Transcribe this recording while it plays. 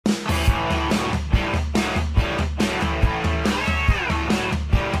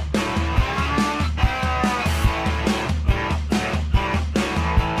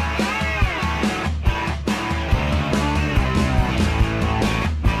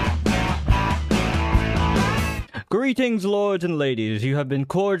Greetings, lords and ladies. You have been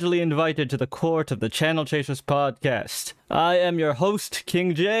cordially invited to the court of the Channel Chasers podcast. I am your host,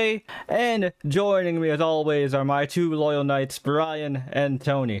 King J, and joining me as always are my two loyal knights, Brian and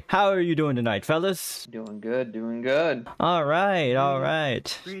Tony. How are you doing tonight, fellas? Doing good, doing good. All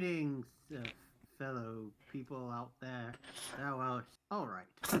right. Greetings, fellow people out there. All right.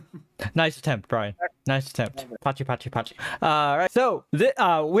 Nice attempt, Brian. Nice attempt. Pachi. All right. So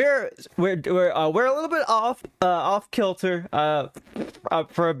we're a little bit off kilter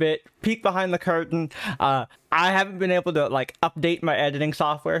for a bit. Peek behind the curtain. I haven't been able to update my editing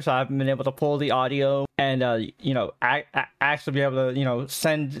software, so I haven't been able to pull the audio and actually be able to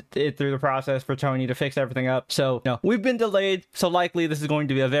send it through the process for Tony to fix everything up. So we've been delayed. So likely this is going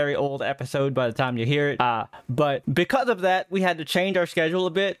to be a very old episode by the time you hear it. But because of that, we had to change our schedule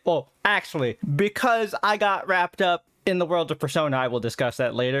a bit. Well, actually, because I got wrapped up in the world of Persona, I will discuss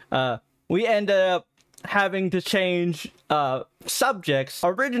that later. We ended up having to change subjects.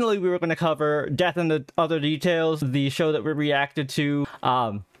 Originally, we were going to cover Death and the Other Details, the show that we reacted to,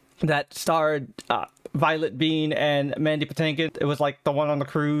 that starred Violet Bean and Mandy Patinkin. It was like the one on the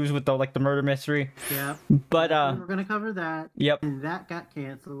cruise with the murder mystery. Yeah. But we were going to cover that. Yep. And that got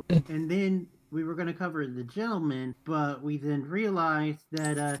canceled. And then we were going to cover The Gentleman, but we then realized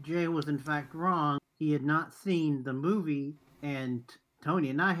that Jay was in fact wrong. He had not seen the movie, and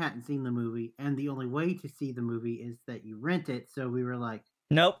Tony and I hadn't seen the movie, and the only way to see the movie is that you rent it. So we were like,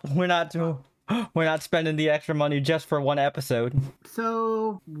 nope, we're not spending the extra money just for one episode.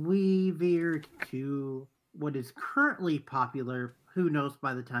 So we veered to what is currently popular, who knows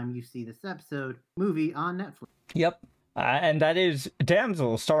by the time you see this episode, movie on Netflix. Yep. And that is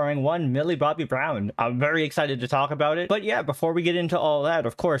Damsel, starring one Millie Bobby Brown. I'm very excited to talk about it. But yeah, before we get into all that,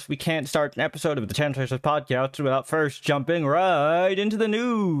 of course, we can't start an episode of the Channel Chasers podcast without first jumping right into the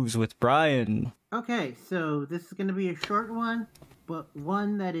news with Brian. Okay, so this is going to be a short one, but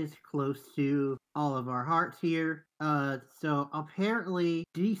one that is close to all of our hearts here. So apparently,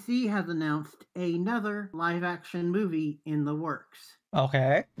 DC has announced another live-action movie in the works.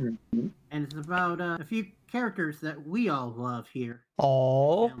 Okay. And it's about a few characters that we all love here.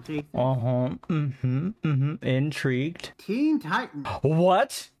 Oh. Intrigued. Teen Titans.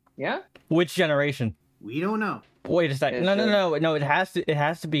 What? Yeah? Which generation? We don't know. Wait a second. No. It has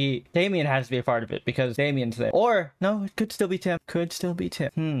to be Damien has to be a part of it because Damien's there. Or no, it could still be Tim.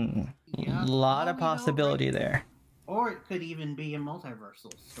 Yeah, Lot of possibility there. Or it could even be a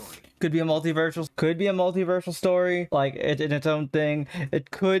multiversal story. Could be a multiversal story, like it in its own thing.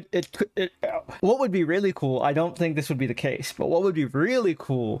 It could. What would be really cool? I don't think this would be the case, but what would be really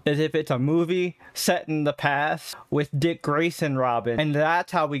cool is if it's a movie set in the past with Dick Grayson Robin, and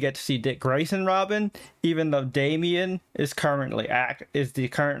that's how we get to see Dick Grayson Robin, even though Damien is the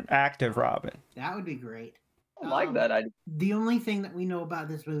current active Robin. That would be great. I like that idea. The only thing that we know about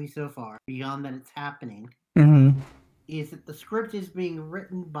this movie so far, beyond that it's happening, is that the script is being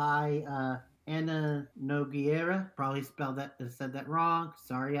written by Anna Nogueira. Probably said that wrong.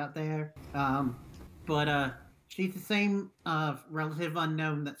 Sorry out there. But she's the same relative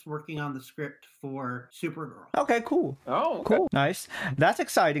unknown that's working on the script for Supergirl. Okay, cool. Oh, okay. Cool. Nice. That's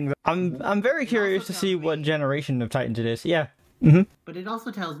exciting. I'm very curious to see what generation of Titans it is. Yeah. But it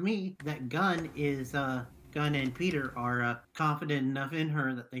also tells me that Gunn and Peter are confident enough in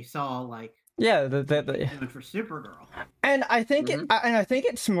her that they saw Yeah, for Supergirl. And I think I think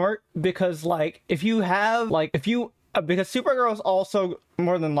it's smart because because Supergirl is also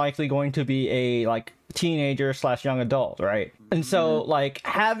more than likely going to be a teenager / young adult, right? And so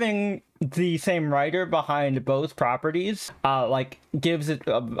having the same writer behind both properties gives it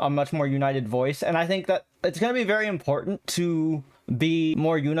a much more united voice, and I think that it's going to be very important to be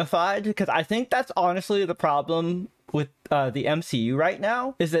more unified, because I think that's honestly the problem with the MCU right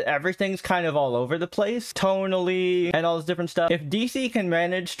now, is that everything's kind of all over the place tonally and all this different stuff. If DC can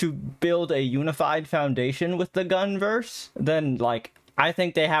manage to build a unified foundation with the Gunverse, then I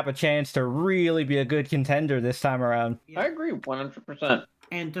think they have a chance to really be a good contender this time around. I agree 100%.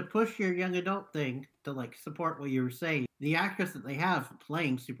 And to push your young adult thing, to support what you were saying, the actress that they have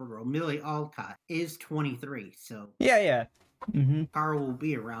playing Supergirl, Millie Alcott, is 23, so yeah. Kara will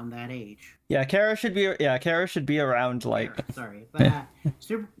be around that age. Yeah, Kara should be around Sorry, but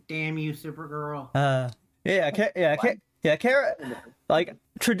damn you, Supergirl. Kara.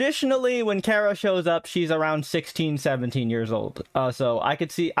 Traditionally, when Kara shows up, she's around 16, 17 years old. So I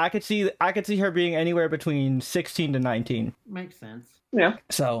could see her being anywhere between 16 to 19. Makes sense. Yeah.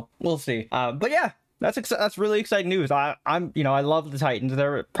 So we'll see. But yeah. That's really exciting news. I love the Titans.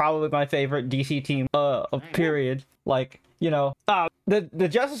 They're probably my favorite DC team. Period. the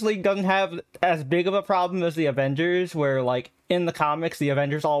Justice League doesn't have as big of a problem as the Avengers, where like in the comics the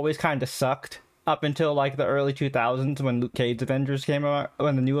Avengers always kind of sucked up until like the early 2000s when Luke Cage's Avengers came around,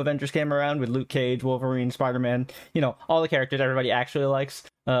 when the new Avengers came around with Luke Cage, Wolverine, Spider-Man, all the characters everybody actually likes.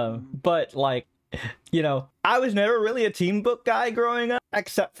 But like, I was never really a team book guy growing up,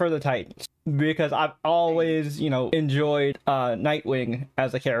 except for the Titans, because I've always, enjoyed Nightwing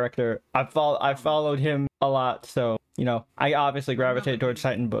as a character. I've followed him a lot, so I obviously gravitate towards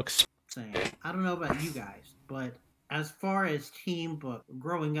Titan books. I don't know about you guys, but as far as team book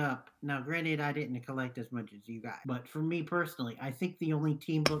growing up, now granted I didn't collect as much as you guys, but for me personally, I think the only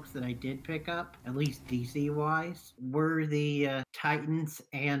team books that I did pick up, at least DC wise, were the Titans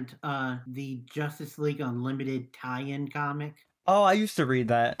and the Justice League Unlimited tie-in comic. Oh, I used to read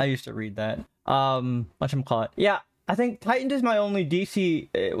that. Whatchamacallit? Yeah, I think Titans is my only DC.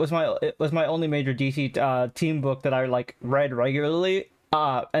 It was my only major DC team book that I like read regularly.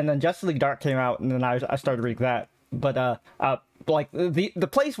 And then Justice League Dark came out, and then I started reading that. But like the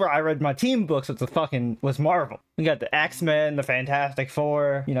place where I read my team books was Marvel. We got the X-Men, the Fantastic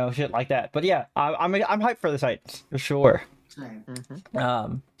Four, shit like that. But yeah, I'm hyped for the Titans for sure.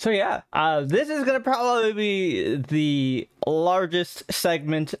 So yeah, this is gonna probably be the largest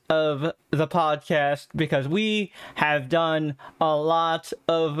segment of the podcast because we have done a lot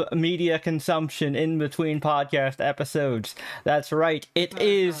of media consumption in between podcast episodes. That's right, it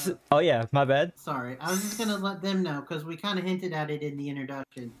is. Oh yeah, my bad. Sorry, I was just gonna let them know because we kind of hinted at it in the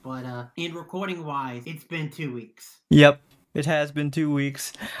introduction, but in recording wise, it's been 2 weeks. Yep. It has been 2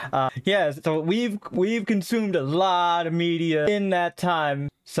 weeks. Yeah, so we've consumed a lot of media in that time.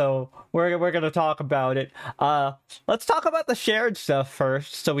 So we're gonna talk about it. Let's talk about the shared stuff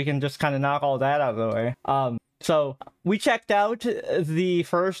first, so we can just kind of knock all that out of the way. So we checked out the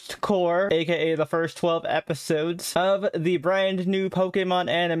first core, aka the first 12 episodes of the brand new Pokemon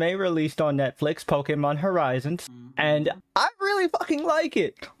anime released on Netflix, Pokemon Horizons, and I really fucking like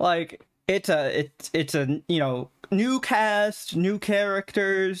it. Like it's a new cast, new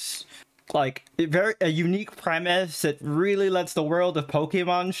characters, like a unique premise that really lets the world of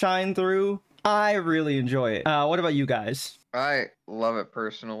Pokemon shine through. I really enjoy it. What about you guys? I love it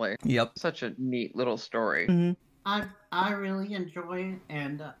personally. Yep. Such a neat little story. I really enjoy it,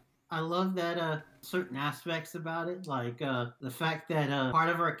 and I love that certain aspects about it, like the fact that part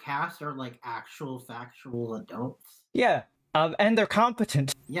of our cast are like actual factual adults. Yeah. And they're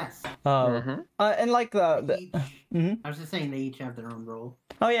competent. Yes. And like I was just saying they each have their own role.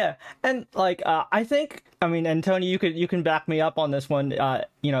 Oh yeah, and like I mean, and Tony, you can back me up on this one.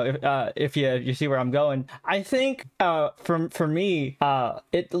 If you see where I'm going, I think for me,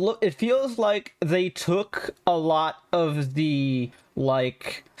 it feels like they took a lot of the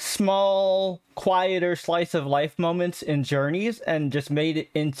like small, quieter slice of life moments in Journeys and just made it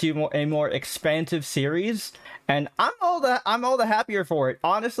into a more expansive series. And I'm all the happier for it.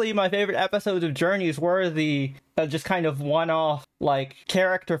 Honestly, my favorite episodes of Journeys were the just kind of one-off, like,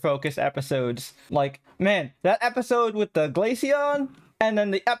 character-focused episodes. Like, man, that episode with the Glaceon, and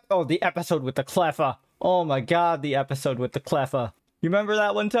then the episode with the Cleffa. Oh my god, the episode with the Cleffa. You remember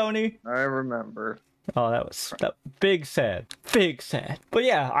that one, Tony? I remember. Oh, that was big sad. But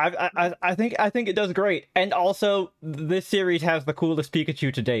yeah, I think it does great. And also, this series has the coolest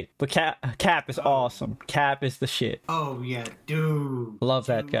Pikachu to date. The Cap is awesome. Cap is the shit. Oh yeah, dude. Love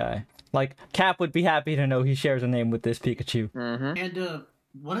that guy. Like, Cap would be happy to know he shares a name with this Pikachu. And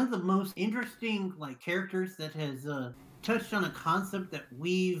one of the most interesting like characters that has touched on a concept that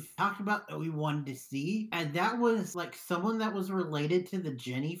we've talked about that we wanted to see, and that was like someone that was related to the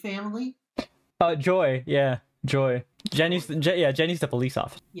Jenny family. Joy, yeah, Joy. Jenny's the police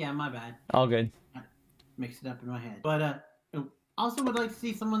officer. Yeah, my bad. All good. I mixed it up in my head. But also would like to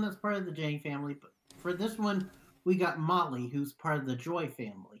see someone that's part of the Jenny family. But for this one, we got Molly, who's part of the Joy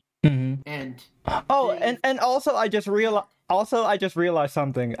family. And and also I just realized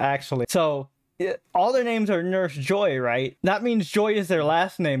something actually. So all their names are Nurse Joy, right? That means Joy is their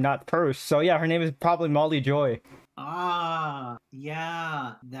last name, not first. So yeah, her name is probably Molly Joy. Ah,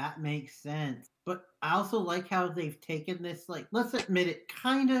 yeah, that makes sense. But I also like how they've taken this, like, let's admit it,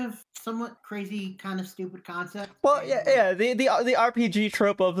 kind of somewhat crazy, kind of stupid concept. Well, yeah, the RPG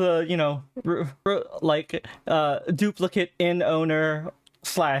trope of the, duplicate inn owner /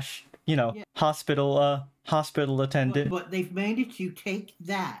 hospital attendant. But they've managed to take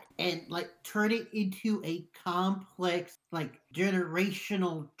that and like turn it into a complex, like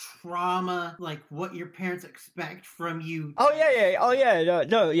generational trauma, like what your parents expect from you.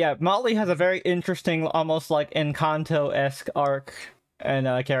 Yeah. Molly has a very interesting, almost like Encanto-esque arc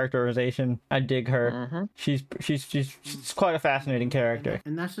and characterization. I dig her. Mm-hmm. She's quite a fascinating character.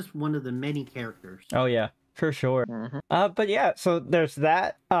 And that's just one of the many characters. Oh yeah, for sure. Mm-hmm. But yeah, so there's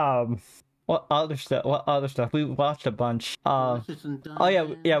that. What other stuff? What other stuff? We watched a bunch. Delicious in Oh yeah,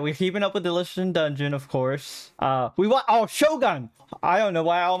 Dungeon. yeah. We're keeping up with Delicious in Dungeon, of course. We watched. Oh, Shogun. I don't know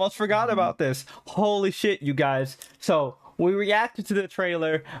why I almost forgot about this. Holy shit, you guys. So we reacted to the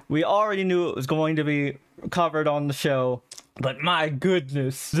trailer. We already knew it was going to be covered on the show. But my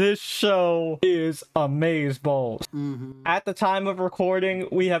goodness, this show is amazeballs. At the time of recording,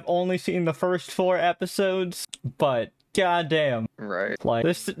 we have only seen the first 4 episodes, but goddamn, Right. like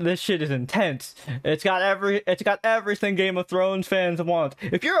this shit is intense. It's got everything Game of Thrones fans want.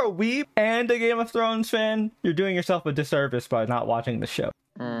 If you're a weeb and a Game of Thrones fan, you're doing yourself a disservice by not watching the show.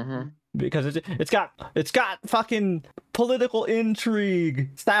 Mm-hmm. Because it's got fucking political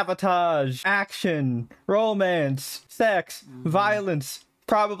intrigue, sabotage, action, romance, sex, violence,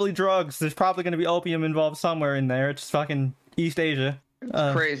 probably drugs. There's probably going to be opium involved somewhere in there. It's fucking East Asia.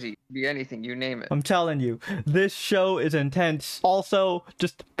 Crazy. Be anything, you name it. I'm telling you, this show is intense. Also,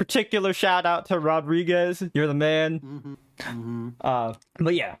 just particular shout out to Rodriguez. You're the man.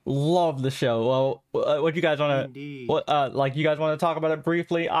 But yeah, love the show. Well, what you guys want to, like, you guys want to talk about it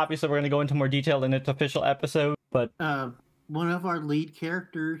briefly? Obviously, we're going to go into more detail in its official episode, but one of our lead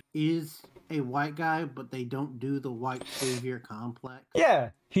characters is a white guy, but they don't do the white savior complex. yeah,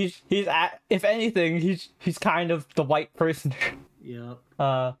 if anything, he's kind of the white person. Yep.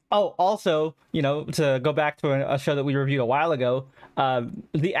 Also, you know, to go back to a show that we reviewed a while ago,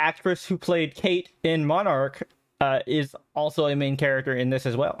 the actress who played Kate in Monarch is also a main character in this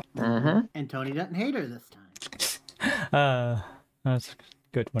as well. Mm-hmm. And Tony doesn't hate her this time. That's a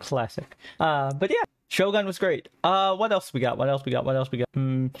good one. Classic. But yeah, Shogun was great. What else we got?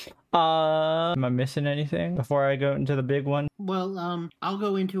 Am I missing anything before I go into the big one? Well, I'll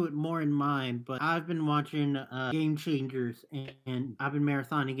go into it more in mine, but I've been watching Game Changers, and I've been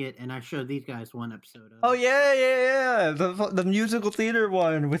marathoning it, and I showed these guys one episode of Oh yeah. The musical theater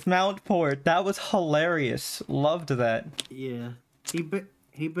one with Mountport. That was hilarious. Loved that. Yeah.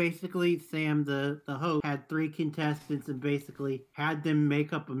 He basically, Sam, the host, had 3 contestants and basically had them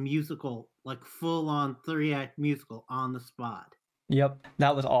make up a musical, like full-on 3-act musical on the spot. Yep,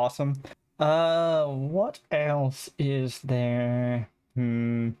 that was awesome. What else is there? I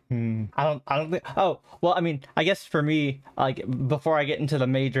don't think. Oh, well, I mean, I guess for me, like, before I get into the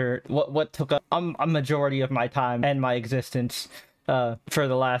major, what took up a majority of my time and my existence, for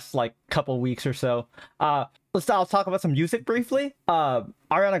the last like couple weeks or so. I'll talk about some music briefly.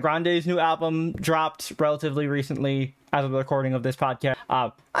 Ariana Grande's new album dropped relatively recently as of the recording of this podcast.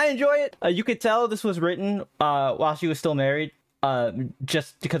 I enjoy it. You could tell this was written while she was still married.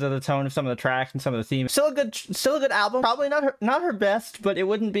 Just because of the tone of some of the tracks and some of the themes. Still a good album. Probably not her best, but it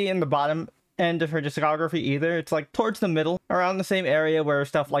wouldn't be in the bottom end of her discography either. It's like towards the middle, around the same area where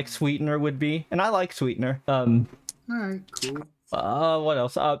stuff like Sweetener would be, and I like Sweetener. Alright, cool. What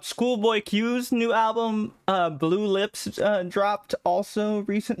else? Schoolboy Q's new album, Blue Lips, dropped also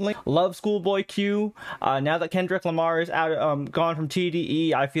recently. Love Schoolboy Q. Now that Kendrick Lamar is out, gone from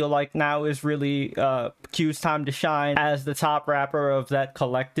TDE, I feel like now is really Q's time to shine as the top rapper of that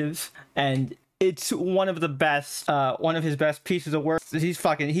collective, and it's one of the best, one of his best pieces of work. He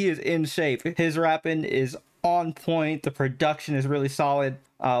is in shape. His rapping is on point. The production is really solid.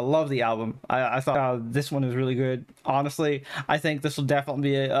 Love the album. I thought this one was really good. Honestly, I think this will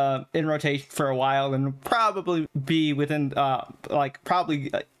definitely be in rotation for a while and probably be within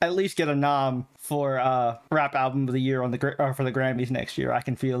probably at least get a nom for rap album of the year on the for the Grammys next year. I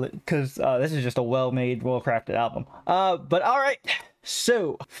can feel it because this is just a well-made, well-crafted album. But all right,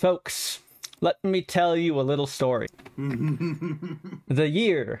 so folks, let me tell you a little story. The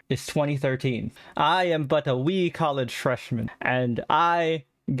year is 2013. I am but a wee college freshman, and I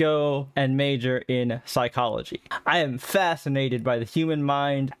go and major in psychology. I am fascinated by the human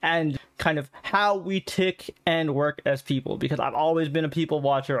mind and kind of how we tick and work as people, because I've always been a people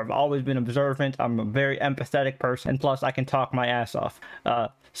watcher. I've always been observant. I'm a very empathetic person, and plus I can talk my ass off.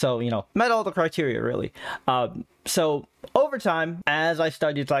 So, you know, met all the criteria, really. So over time, as I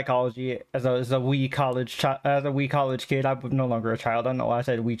studied psychology as a wee college kid, I'm no longer a child. I don't know why I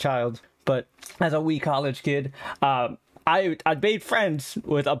said wee child, but as a wee college kid, I made friends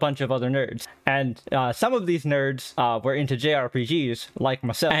with a bunch of other nerds, and some of these nerds were into JRPGs like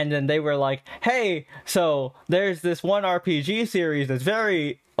myself, and then they were like, hey, so there's this one RPG series that's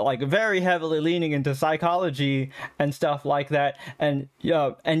very heavily leaning into psychology and stuff like that, and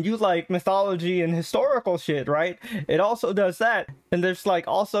you like mythology and historical shit, right? It also does that, and there's like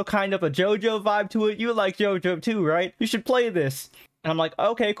also kind of a JoJo vibe to it. You like JoJo too, right? You should play this. And I'm like,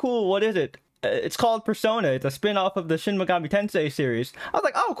 okay, cool, what is it? It's called Persona. It's a spin-off of the Shin Megami Tensei series. I was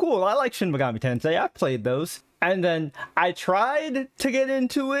like, oh, cool, I like Shin Megami Tensei. I've played those. And then I tried to get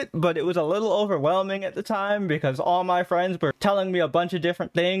into it, but it was a little overwhelming at the time because all my friends were telling me a bunch of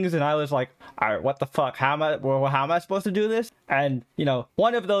different things, and I was like, all right, what the fuck? How am I supposed to do this? And, you know,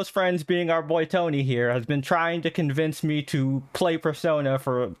 one of those friends, being our boy Tony here, has been trying to convince me to play Persona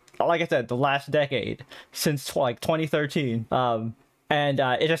for, like I said, the last decade, since like 2013. And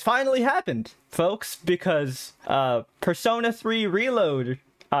it has finally happened, folks, because Persona 3 Reload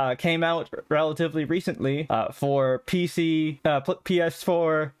came out relatively recently for PC,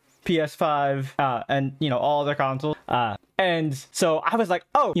 PS4, PS5, and, you know, all other consoles. And so I was like,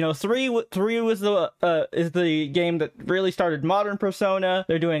 oh, you know, 3 was the is the game that really started modern Persona.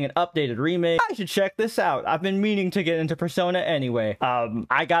 They're doing an updated remake. I should check this out. I've been meaning to get into Persona anyway.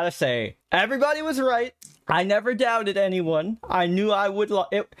 I gotta say, everybody was right. I never doubted anyone. I knew I would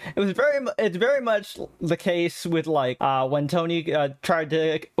it. It's very much the case with like when Tony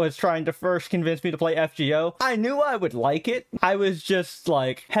was trying to first convince me to play FGO. I knew I would like it. I was just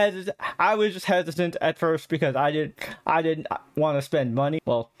like hesitant at first because I didn't want to spend money.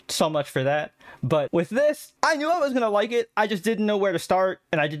 Well, so much for that. But with this, I knew I was gonna like it. I just didn't know where to start,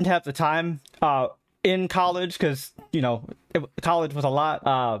 and I didn't have the time in college because, you know, college was a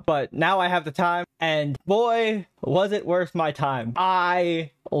lot. But now I have the time, and boy, was it worth my time. I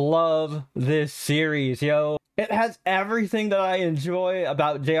love this series, yo. It has everything that I enjoy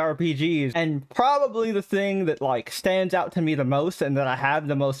about JRPGs, and probably the thing that like stands out to me the most and that I have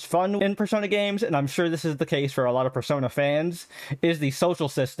the most fun in Persona games, and I'm sure this is the case for a lot of Persona fans, is the social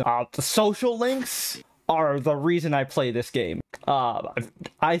system. The social links are the reason I play this game.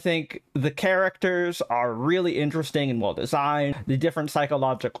 I think the characters are really interesting and well designed. The different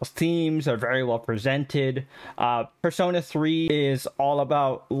psychological themes are very well presented. Persona 3 is all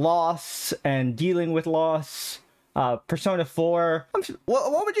about loss and dealing with loss. Persona 4,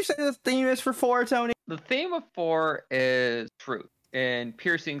 what would you say the theme is for 4, Tony? The theme of 4 is truth and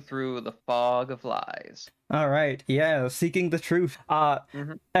piercing through the fog of lies. All right, yeah, seeking the truth.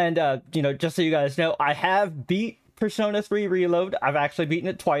 And you know, just so you guys know, I have beat Persona 3 Reload. I've actually beaten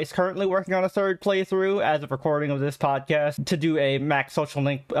it twice. Currently working on a third playthrough as of recording of this podcast to do a max social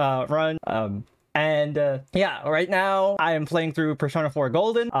link run. Yeah, right now I am playing through Persona 4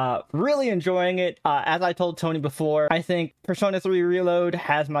 Golden, really enjoying it. As I told Tony before, I think Persona 3 Reload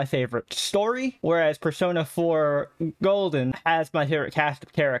has my favorite story, whereas Persona 4 Golden has my favorite cast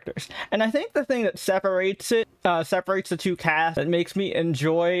of characters. And I think the thing that separates the two casts, that makes me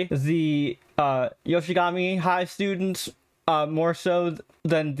enjoy the Yoshigami High students more so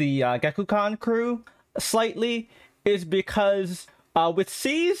than the Gekukan crew slightly, is because with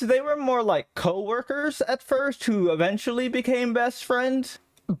C's, they were more like co-workers at first who eventually became best friends.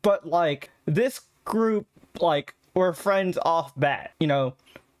 But like this group, like, were friends off bat. You know,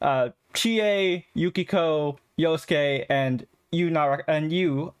 Chie, Yukiko, Yosuke, and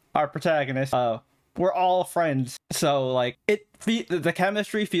you, our protagonist, we're all friends. So like the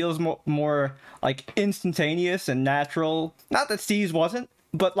chemistry feels more like instantaneous and natural. Not that C's wasn't.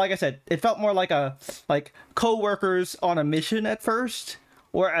 But like I said, it felt more like co-workers on a mission at first,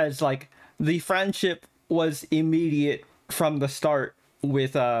 whereas like the friendship was immediate from the start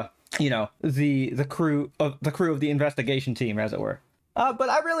with you know, the crew of the investigation team, as it were. But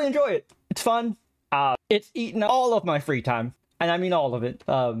I really enjoy it. It's fun. It's eaten all of my free time, and I mean all of it.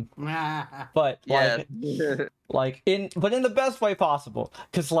 But like, but in the best way possible,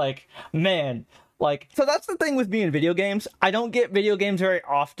 because like, man. Like, so that's the thing with me in video games. I don't get video games very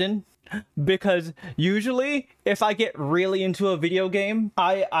often because usually if I get really into a video game,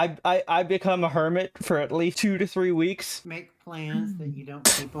 I become a hermit for at least 2 to 3 weeks. Make plans that you don't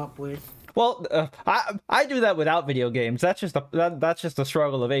keep up with. Well, I do that without video games. That's just the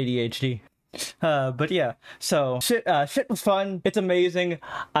struggle of ADHD. But yeah, so shit was fun. It's amazing.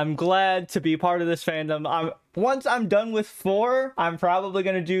 I'm glad to be part of this fandom. Once I'm done with 4, I'm probably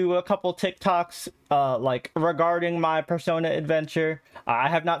gonna do a couple TikToks like regarding my Persona adventure. I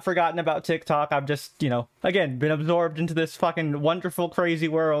have not forgotten about TikTok. I've just, you know, again, been absorbed into this fucking wonderful, crazy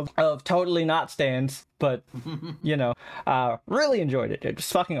world of totally not stands. But, you know, really enjoyed it. It was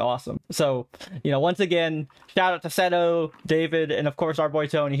fucking awesome. So, you know, once again, shout out to Seto, David, and of course our boy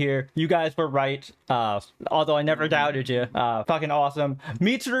Tony here. You guys were right. Although I never doubted you. Fucking awesome.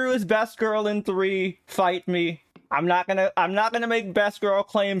 Mitsuru is best girl in 3. Fight me. I'm not gonna make best girl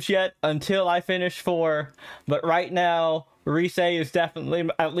claims yet until I finish 4. But right now, Rise is definitely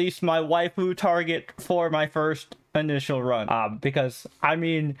at least my waifu target for my first initial run. Because I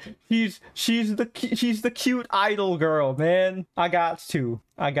mean, she's the cute idol girl, man. I got to.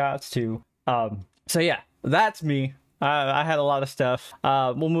 So yeah, that's me. I had a lot of stuff.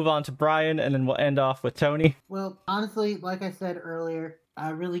 We'll move on to Brian, and then we'll end off with Tony. Well, honestly, like I said earlier, I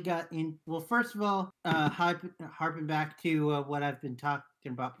really got in. Well, first of all, harping back to what I've been talking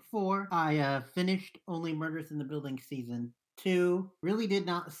about before, I finished Only Murders in the Building season 2. Really did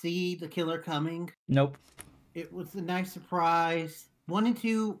not see the killer coming. Nope. It was a nice surprise. 1 and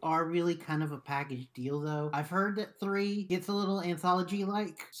 2 are really kind of a package deal, though. I've heard that 3 gets a little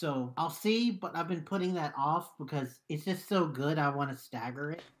anthology-like, so I'll see, but I've been putting that off because it's just so good, I want to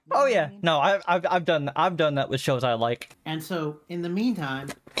stagger it. Oh yeah, no, I've done that with shows I like. And so, in the meantime,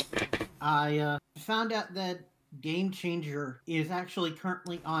 I found out that Game Changer is actually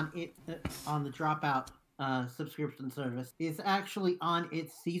currently on the Dropout subscription service. It's actually on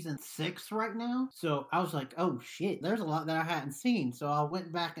its season 6 right now. So I was like, oh shit, there's a lot that I hadn't seen. So I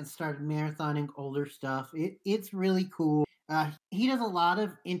went back and started marathoning older stuff. It's really cool. He does a lot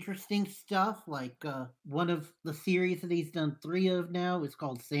of interesting stuff. Like one of the series that he's done 3 of now is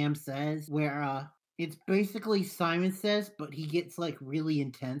called Sam Says, where it's basically Simon Says, but he gets like really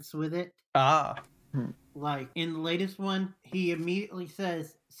intense with it. Like in the latest one, he immediately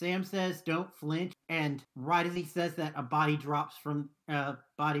says, Sam says, don't flinch. And right as he says that, a body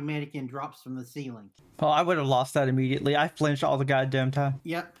mannequin drops from the ceiling. Oh, I would have lost that immediately. I flinched all the goddamn time.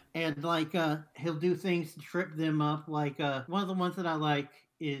 Yep. And like, he'll do things to trip them up. Like, one of the ones that I like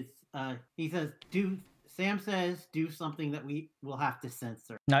is, he says, Sam says, do something that we will have to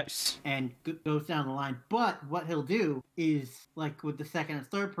censor. Nice. And goes down the line. But what he'll do is, like with the second and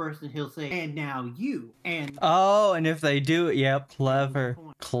third person, he'll say, and now you. And oh, and if they do it, yep, clever.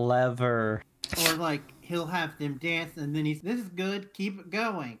 Or like, he'll have them dance, and then this is good, keep it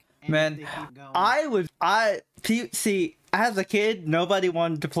going. And man, they keep going. see, as a kid, nobody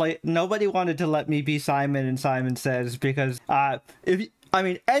wanted to let me be Simon and Simon Says, because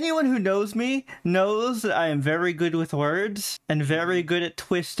anyone who knows me knows that I am very good with words and very good at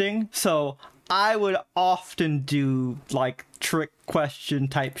twisting, so I would often do like trick question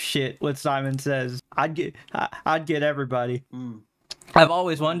type shit with Simon Says. I'd get everybody. I've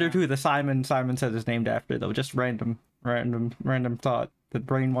always wondered who the Simon Says is named after, though. Just random thought the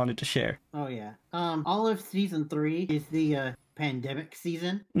brain wanted to share. Oh yeah. All of season 3 is the pandemic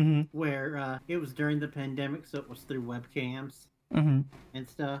season, where it was during the pandemic, so it was through webcams. And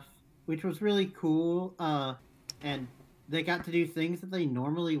stuff, which was really cool. And they got to do things that they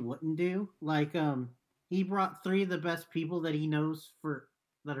normally wouldn't do. Like, he brought 3 of the best people that he knows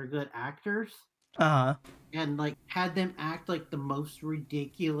that are good actors. And like had them act like the most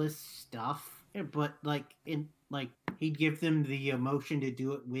ridiculous stuff, but like he'd give them the emotion to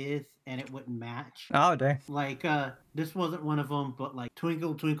do it with, and it wouldn't match. Oh dang! Like this wasn't one of them, but like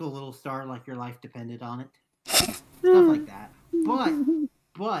Twinkle Twinkle Little Star, like your life depended on it. Stuff like that.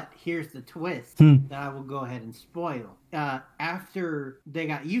 But here's the twist that I will go ahead and spoil. After they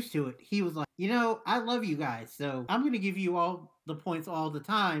got used to it, he was like, I love you guys, so I'm going to give you all the points all the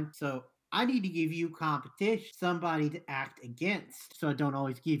time, so I need to give you competition, somebody to act against, so I don't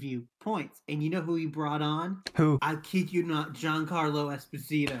always give you points. And you know who he brought on? Who? I kid you not, Giancarlo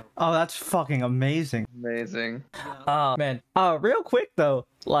Esposito. Oh, that's fucking amazing. Amazing. Oh, man. Real quick, though,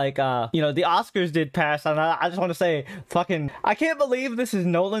 like, the Oscars did pass, and I just want to say, I can't believe this is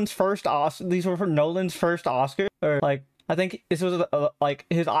Nolan's first Oscar. These were for Nolan's first Oscar, or, like, I think this was, like,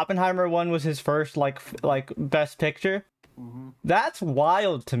 his Oppenheimer one was his first, like, Best Picture. That's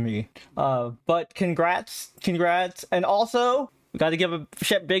wild to me. But congrats, and also we got to give a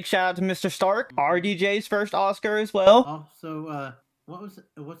big shout out to Mr. Stark, RDJ's first Oscar as well. Also,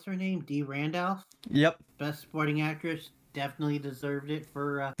 what's her name? Dee Randolph. Yep. Best Supporting Actress. Definitely deserved it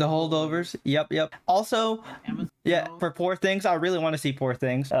for The Holdovers. Yep. Also, for Poor Things, I really want to see Poor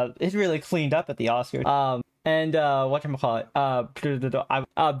Things. It's really cleaned up at the Oscars. And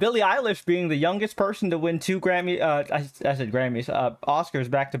whatchamacallit, Billie Eilish being the youngest person to win 2 Grammy, I said Grammys,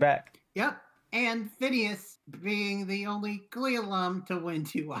 Oscars back to back. Yep, and Phineas being the only Glee alum to win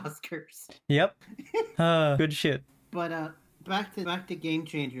 2 Oscars. Yep. Good shit. But back to Game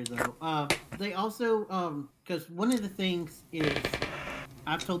Changer though. They also because one of the things is,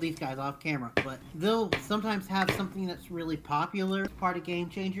 I've told these guys off camera, but they'll sometimes have something that's really popular as part of Game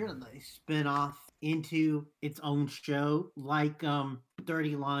Changer and they spin off into its own show, like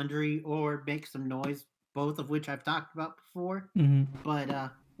Dirty Laundry or Make Some Noise, both of which I've talked about before.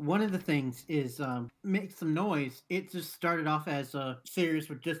 But one of the things is Make Some Noise. It just started off as a series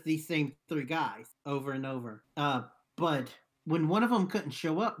with just these same 3 guys over and over. But when one of them couldn't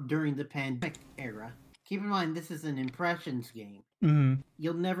show up during the pandemic era, keep in mind this is an impressions game. Mm-hmm.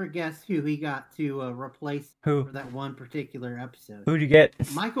 You'll never guess who he got to replace Who? for that one particular episode. Who'd you get?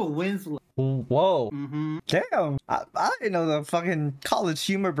 Michael Winslow. Whoa. Mm-hmm. Damn. I didn't know the fucking college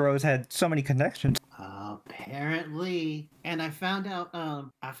humor bros had so many connections. Apparently. And I found out,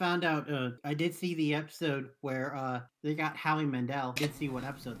 I did see the episode where they got Howie Mandel. Did see what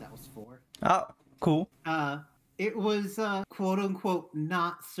episode that was for. Oh, cool. It was quote unquote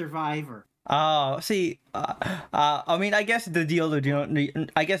not Survivor. Oh, see, I mean, I guess the deal or Deal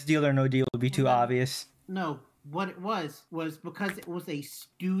or No Deal would be too obvious. No, what it was because it was a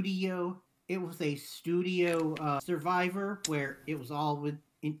studio. It was a studio Survivor where it was all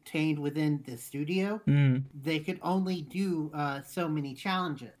contained within the studio. Mm. They could only do so many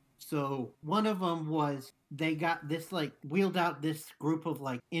challenges. So one of them was they got this wheeled out this group of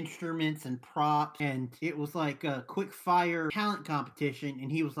instruments and props, and it was like a quick fire talent competition. And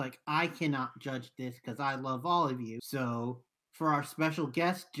he was like, I cannot judge this because I love all of you. So for our special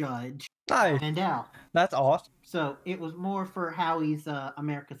guest judge, Nice. Mandel. That's awesome. So it was more for Howie's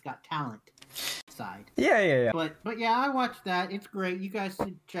America's Got Talent side. Yeah. But yeah, I watched that. It's great. You guys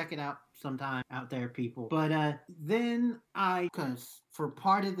should check it out sometime out there, people. But then because for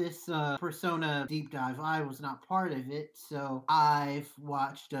part of this Persona deep dive, I was not part of it, so I've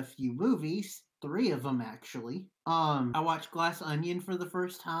watched a few movies. 3 of them actually. I watched Glass Onion for the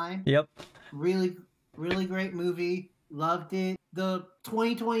first time. Yep. Really, really great movie. Loved it. The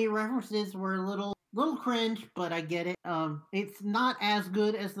 2020 references were a little cringe, but I get it. It's not as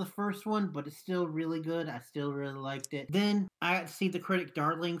good as the first one, but it's still really good. I still really liked it. Then I got to see The Critic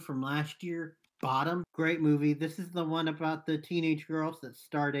Darling from last year. Bottom, great movie. This is the one about the teenage girls that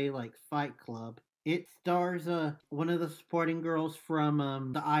start a fight club. It stars one of the supporting girls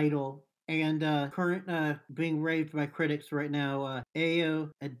from The Idol and current being raved by critics right now, Ayo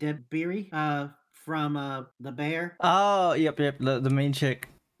Edebiri from The Bear. Oh, yep. The main chick.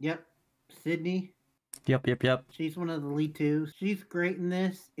 Yep. Sydney. Yep. She's one of the lead two. She's great in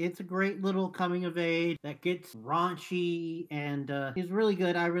this. It's a great little coming of age that gets raunchy and is really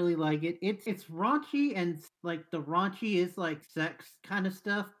good. I really like it. It's raunchy and the raunchy is sex kind of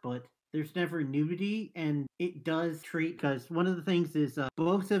stuff, but there's never nudity, and it does treat, because one of the things is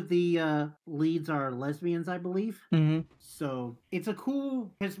both of the leads are lesbians, I believe. Mm-hmm. So it's a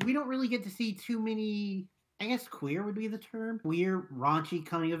cool, because we don't really get to see too many, I guess queer would be the term. Queer, raunchy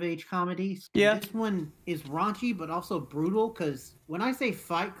coming-of-age comedies. Yeah. This one is raunchy, but also brutal, because when I say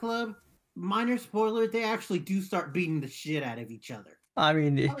Fight Club, minor spoiler, they actually do start beating the shit out of each other. I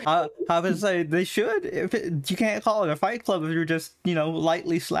mean, I would say they should. You can't call it a fight club if you're just,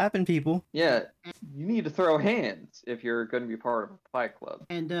 lightly slapping people. Yeah, you need to throw hands if you're going to be part of a fight club.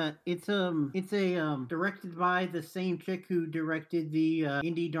 And it's directed by the same chick who directed the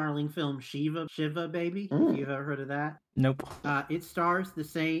indie darling film Shiva Baby. If you've ever heard of that? Nope. It stars the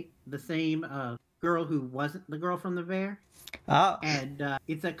same girl who wasn't the girl from The Bear. And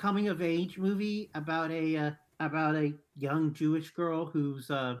it's a coming of age movie about a young Jewish girl who's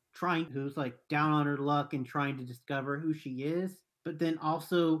down on her luck and trying to discover who she is, but then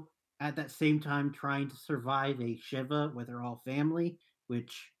also at that same time trying to survive a Shiva with her whole family.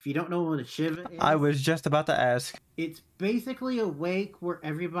 Which, if you don't know what a Shiva is, I was just about to ask. It's basically a wake where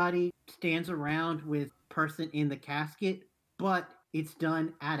everybody stands around with person in the casket, but it's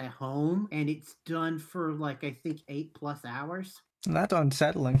done at a home, and it's done for I think 8+ hours. That's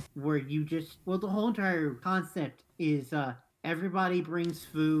unsettling. Where you the whole entire concept is everybody brings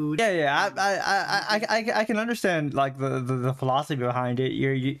food. Yeah. I can understand the philosophy behind it.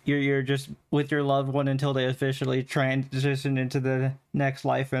 You're just with your loved one until they officially transition into the next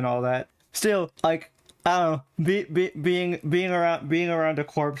life and all that. Still, I don't know, being around a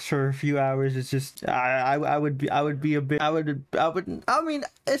corpse for a few hours is just I mean,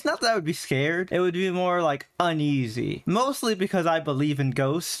 it's not that I would be scared. It would be more uneasy, mostly because I believe in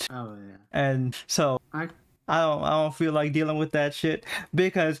ghosts. Oh yeah. And so I don't feel like dealing with that shit,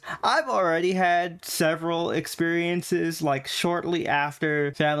 because I've already had several experiences shortly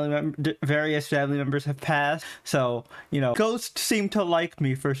after various family members have passed. So, ghosts seem to like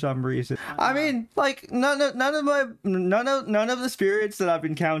me for some reason. I mean, none of the spirits that I've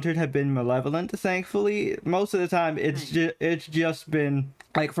encountered have been malevolent, thankfully. Most of the time it's just been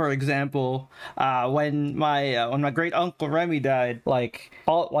for example, when my great uncle Remy died,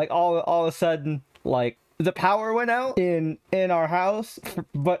 all of a sudden, the power went out in our house,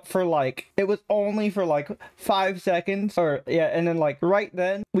 but for like, it was only for like 5 seconds, or yeah, and then like right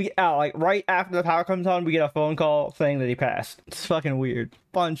then like right after the power comes on, we get a phone call saying that he passed. It's fucking weird.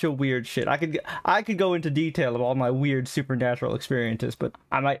 Bunch of weird shit. I could go into detail of all my weird supernatural experiences, but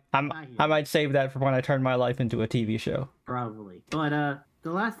I might save that for when I turn my life into a TV show. Probably. But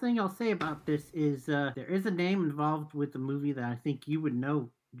the last thing I'll say about this is there is a name involved with the movie that I think you would know,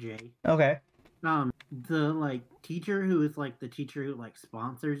 Jay. Okay. The like teacher who is like the teacher who like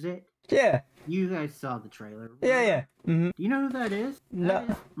sponsors it. Yeah. You guys saw the trailer. Yeah. Mm-hmm. Do you know who that is? No. That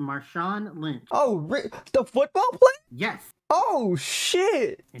is Marshawn Lynch. Oh, the football player? Yes. Oh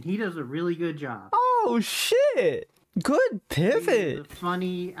shit. And he does a really good job. Oh shit. Good pivot. He's a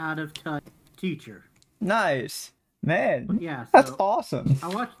funny, out of touch teacher. Nice. Man, yeah, so that's awesome. I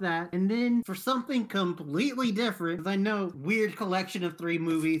watched that, and then for something completely different, because I know weird collection of 3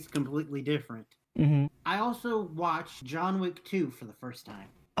 movies, completely different. Mm-hmm. I also watched John Wick 2 for the first time.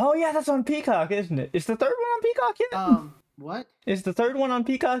 Oh yeah, that's on Peacock, isn't it? Is the 3rd one on Peacock yet? What? Is the 3rd one on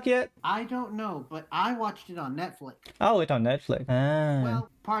Peacock yet? I don't know, but I watched it on Netflix. Oh, it's on Netflix. Ah. Well,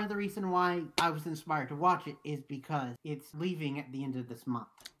 part of the reason why I was inspired to watch it is because it's leaving at the end of this month.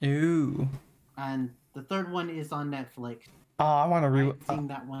 Ooh. And the 3rd one is on Netflix. Oh, I want to seen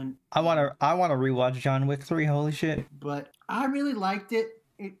that one. I want to rewatch John Wick 3. Holy shit! But I really liked it.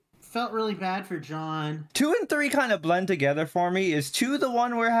 It felt really bad for John. 2 and 3 kind of blend together for me. Is 2 the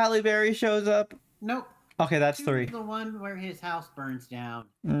one where Halle Berry shows up? Nope. Okay, that's 2 3. is the one where his house burns down.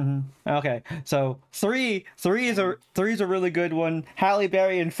 Mm-hmm. Okay, so 3 is a really good one. Halle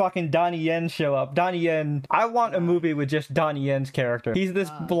Berry and fucking Donnie Yen show up. Donnie Yen. I want a movie with just Donnie Yen's character. He's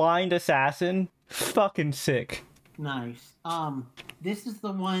this blind assassin. Fucking sick. Nice. This is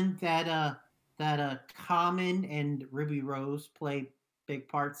the one that Common and Ruby Rose play big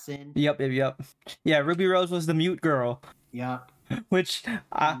parts in. Yep. Yeah, Ruby Rose was the mute girl. Yep. Which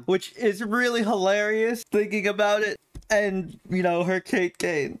is really hilarious thinking about it. And, you know, her Kate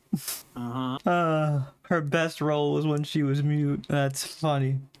Kane. Her best role was when she was mute. That's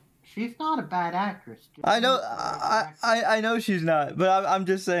funny. She's not a bad actress. I know, I know she's not, but I'm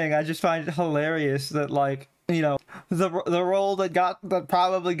just saying, I just find it hilarious that, like, you know, the role that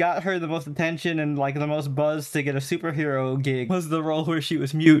probably got her the most attention and like the most buzz to get a superhero gig was the role where she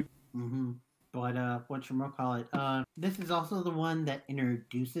was mute. Mm-hmm. But whatchamacallit, this is also the one that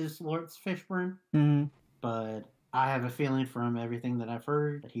introduces Lawrence Fishburne. Mm-hmm. But I have a feeling from everything that I've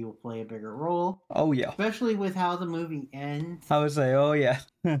heard that he will play a bigger role. Oh yeah. Especially with how the movie ends. I would say, oh yeah.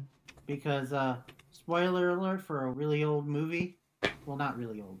 Because spoiler alert for a really old movie. Well, not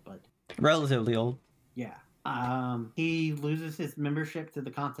really old, but relatively old. Yeah. He loses his membership to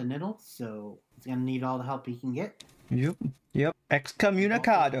the Continental, so he's gonna need all the help he can get. Yep.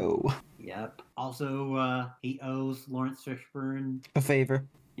 Excommunicado. Yep. Also, he owes Lawrence Fishburne a favor.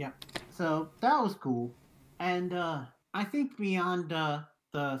 Yep. So that was cool. And I think beyond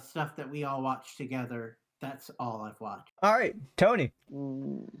the stuff that we all watched together, that's all I've watched. All right, Tony.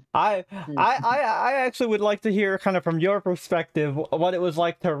 I actually would like to hear kind of from your perspective what it was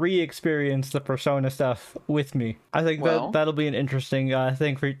like to re-experience the Persona stuff with me. I think that'll be an interesting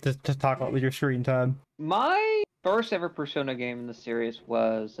thing for you to talk about with your screen time. My first ever Persona game in the series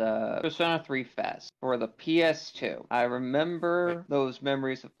was Persona 3 Fest for the PS2. I remember those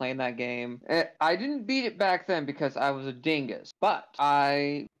memories of playing that game. I didn't beat it back then because I was a dingus, but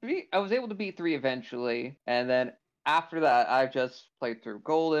I was able to beat 3 eventually, and then after that I just played through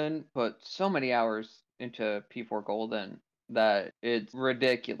Golden, put so many hours into P4 Golden that it's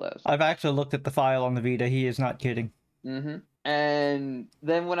ridiculous. I've actually looked at the file on the Vita. He is not kidding. Mm-hmm. And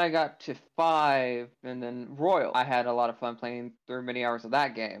then when I got to 5 and then Royal, I had a lot of fun playing through many hours of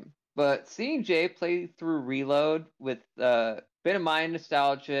that game. But seeing Jay play through Reload with a bit of my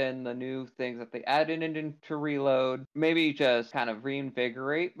nostalgia and the new things that they added into Reload, maybe just kind of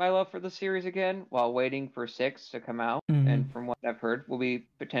reinvigorate my love for the series again while waiting for 6 to come out. Mm-hmm. And from what I've heard, will be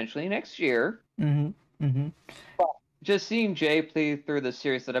potentially next year. Mm-hmm. Mm-hmm. But just seeing Jay play through the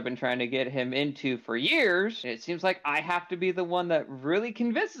series that I've been trying to get him into for years, it seems like I have to be the one that really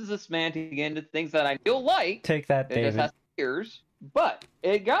convinces this man to get into things that I still like. Take that, David. It just has years. But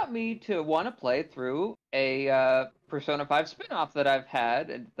it got me to want to play through a Persona 5 spin-off that I've had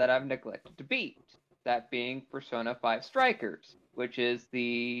and that I've neglected to beat. That being Persona 5 Strikers, which is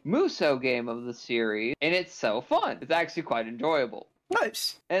the Muso game of the series, and it's so fun. It's actually quite enjoyable.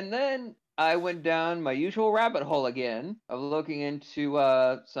 Nice. And then I went down my usual rabbit hole again of looking into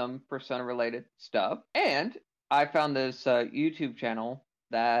some Persona-related stuff, and I found this YouTube channel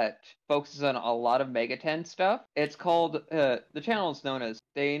that focuses on a lot of Megaten stuff. It's called, the channel is known as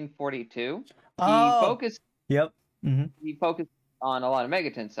Stain42. focused. Yep. Mm-hmm. He focused on a lot of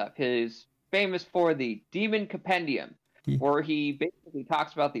Megaten stuff. He's famous for the Demon Compendium, where he basically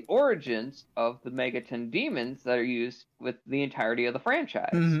talks about the origins of the Megaten demons that are used with the entirety of the franchise.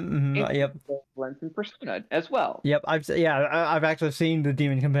 Yep. In Persona as well. Yep. I've actually seen the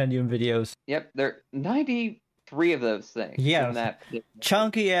Demon Compendium videos. Yep. There are 93 of those things. Yeah. In that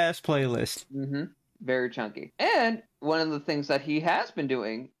chunky ass playlist. Very chunky. And one of the things that he has been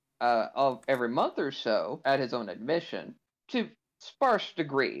doing of every month or so, at his own admission, to sparse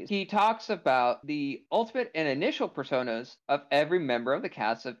degrees, he talks about the ultimate and initial personas of every member of the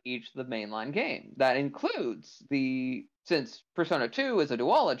cast of each of the mainline game. That includes since Persona 2 is a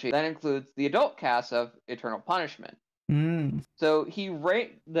duology, that includes the adult cast of Eternal Punishment. So he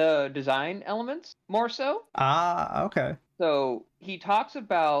ranked the design elements more so. Okay. So he talks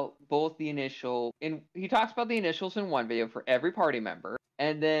about the initials in one video for every party member,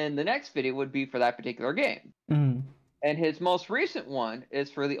 and then the next video would be for that particular game. And his most recent one is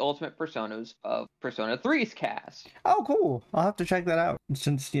for the ultimate personas of Persona 3's cast. Oh, cool! I'll have to check that out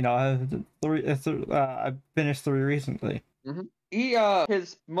since I finished 3 recently.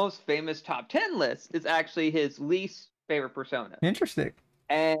 His most famous top 10 list is actually his least favorite persona. Interesting.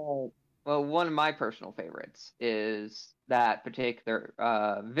 And one of my personal favorites is that particular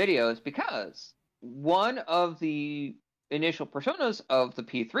videos, because one of the initial personas of the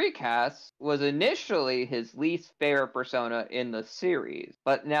P3 cast was initially his least favorite persona in the series,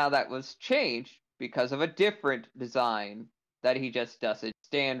 but now that was changed because of a different design that he just doesn't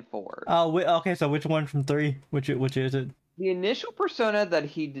stand for. Oh, okay, so which one from 3? Which is it? The initial persona that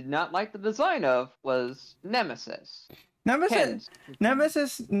he did not like the design of was Nemesis. Nemesis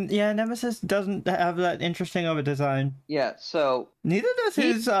doesn't have that interesting of a design. Yeah, so neither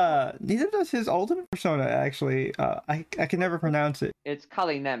does his ultimate persona, actually. I can never pronounce it. It's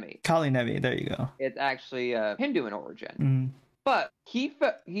Kalinemi. Kalinemi, there you go. It's actually Hindu in origin. But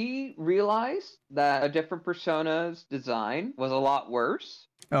he realized that a different persona's design was a lot worse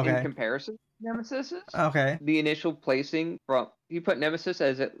in comparison to Nemesis's. Okay. The initial placing he put Nemesis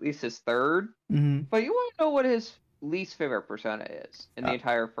as at least his third. But you want to know what his least favorite persona is in the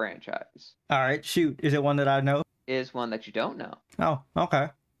entire franchise. Alright, shoot. Is it one that I know? Is one that you don't know. Oh, okay.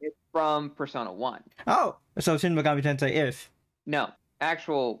 It's from Persona 1. Oh, so Shin Megami Tensei if. No,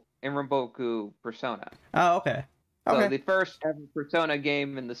 actual Enrenboku Persona. Oh, okay. So the first ever Persona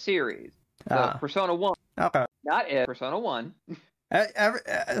game in the series. So Persona 1. Okay. Not if, Persona 1.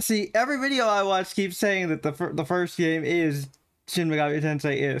 Every video I watch keeps saying that the first game is Shin Megami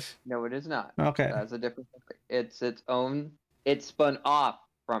Tensei if. No, it is not. Okay. That's a different thing. It's its own. It's spun off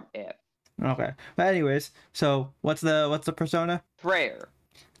from if. Okay. But anyways, so what's the persona? Freyr.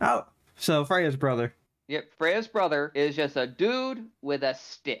 Oh, so Freya's brother. Yep, Freya's brother is just a dude with a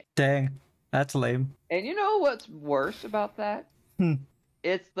stick. Dang, that's lame. And you know what's worse about that?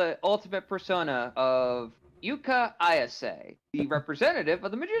 It's the ultimate persona of Yuka Ayase, the representative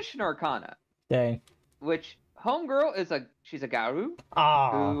of the Magician Arcana. Dang. Which homegirl she's a Garu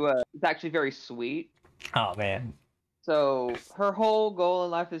who is actually very sweet. Oh man. So her whole goal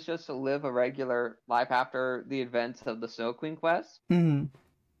in life is just to live a regular life after the events of the Snow Queen quest. And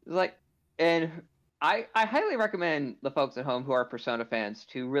I highly recommend the folks at home who are Persona fans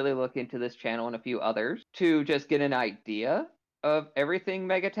to really look into this channel and a few others to just get an idea of everything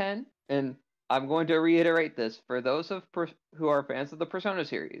Megaten. And I'm going to reiterate this for those who are fans of the Persona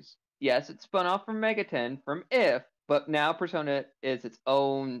series. Yes, it's spun off from Megaten from if, but now Persona is its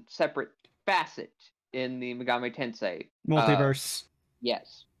own separate facet in the Megami Tensei multiverse.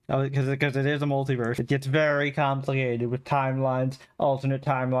 Yes. Oh, because it is a multiverse. It gets very complicated with timelines, alternate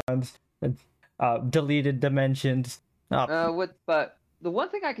timelines, and deleted dimensions. But the one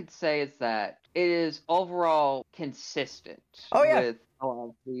thing I could say is that it is overall consistent with a lot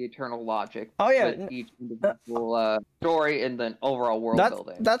of the eternal logic. With each individual story and then overall world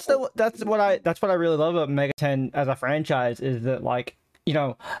building. That's what I really love about Megaten as a franchise is that, like, you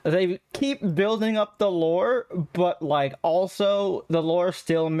know, they keep building up the lore, but like also the lore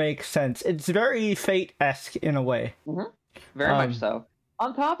still makes sense. It's very Fate-esque in a way. Very much so.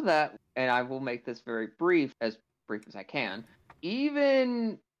 On top of that, and I will make this very brief as I can,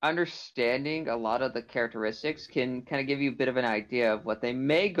 even understanding a lot of the characteristics can kind of give you a bit of an idea of what they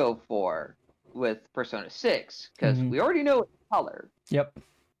may go for with Persona 6, because we already know its color. Yep.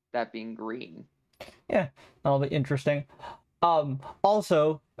 That being green. Yeah, that'll be interesting.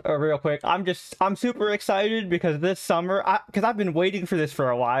 Also, real quick, I'm super excited because this summer, because I've been waiting for this for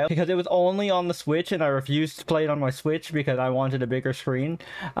a while, because it was only on the Switch and I refused to play it on my Switch because I wanted a bigger screen.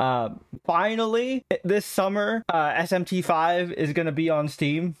 Finally, this summer, SMT5 is gonna be on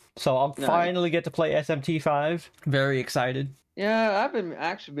Steam, so I'll finally get to play SMT5. Very excited. Yeah, I've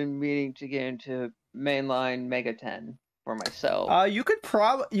actually been meaning to get into mainline Mega 10 for myself. You could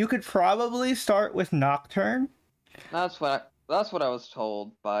probably start with Nocturne. That's what I was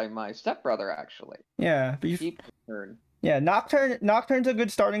told by my stepbrother, actually. Yeah, but Nocturne. Yeah, Nocturne's a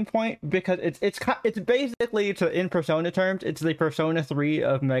good starting point because it's basically, in Persona terms, it's the Persona 3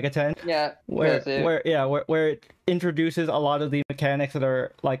 of Mega 10. Yeah, where it introduces a lot of the mechanics that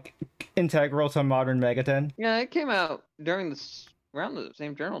are like integral to modern Mega 10. Yeah, it came out around the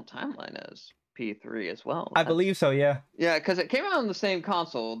same general timeline as P3 as well. I believe so. Yeah. Yeah, because it came out on the same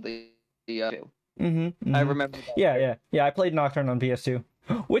console. The two. I remember that. Yeah. I played Nocturne on PS2.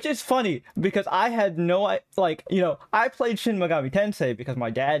 Which is funny because I had no, like, I played Shin Megami Tensei because my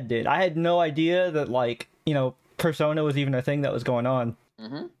dad did. I had no idea that, like, Persona was even a thing that was going on.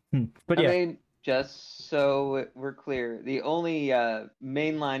 But yeah. I mean, just so we're clear, the only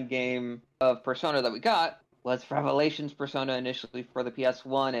mainline game of Persona that we got was Revelations Persona initially for the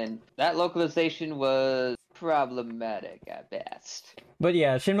PS1, and that localization was problematic at best. But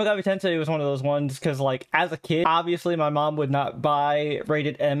yeah, Shin Megami Tensei was one of those ones because, like, as a kid, obviously my mom would not buy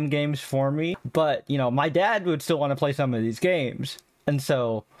rated M games for me, but, my dad would still want to play some of these games. And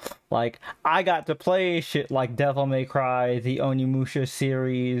so, like, I got to play shit like Devil May Cry, the Onimusha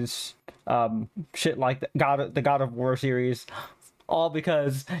series, shit like the God of War series, all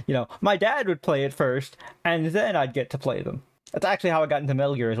because, my dad would play it first, and then I'd get to play them. That's actually how I got into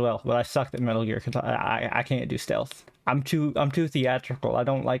Metal Gear as well, but I sucked at Metal Gear because I can't do stealth. I'm too theatrical. I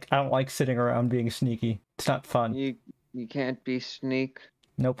don't like sitting around being sneaky. It's not fun. You can't be sneak.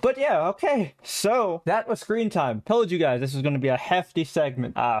 Nope. But yeah, okay. So that was screen time. Told you guys this was going to be a hefty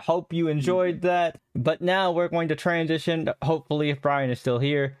segment. I hope you enjoyed that. But now we're going to transition, hopefully if Brian is still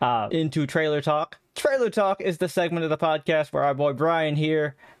here, into Trailer Talk. Trailer Talk is the segment of the podcast where our boy Brian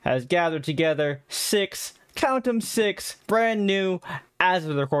here has gathered together 6, count them 6, brand new, as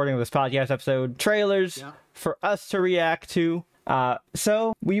of the recording of this podcast episode, trailers for us to react to.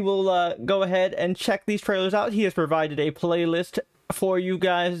 So we will go ahead and check these trailers out. He has provided a playlist for you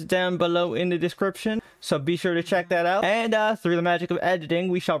guys down below in the description, so be sure to check that out. And through the magic of editing,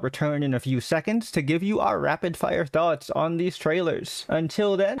 we shall return in a few seconds to give you our rapid fire thoughts on these trailers.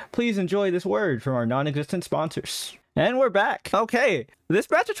 Until then, please enjoy this word from our non-existent sponsors. And we're back. Okay, this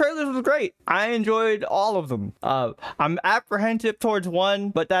batch of trailers was great. I enjoyed all of them. I'm apprehensive towards one,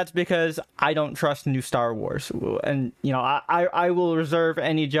 but that's because I don't trust new Star Wars. And, I will reserve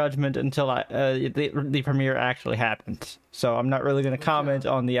any judgment until the premiere actually happens. So I'm not really going to comment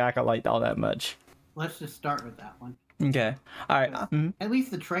on the Acolyte all that much. Let's just start with that one. Okay. All right. At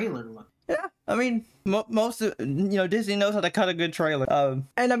least the trailer looked. Yeah, I mean, most of, Disney knows how to cut a good trailer.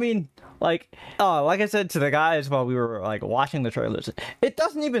 And I mean, like I said to the guys while we were, like, watching the trailers, it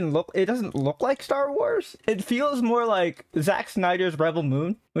doesn't look like Star Wars. It feels more like Zack Snyder's Rebel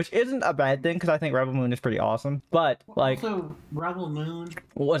Moon, which isn't a bad thing because I think Rebel Moon is pretty awesome. But, like, also, Rebel Moon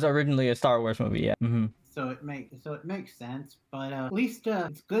was originally a Star Wars movie, yeah. So it makes sense, but at least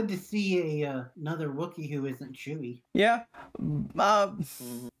it's good to see another Wookiee who isn't Chewie. Yeah, I'm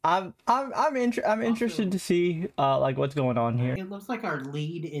interested to see like what's going on here. It looks like our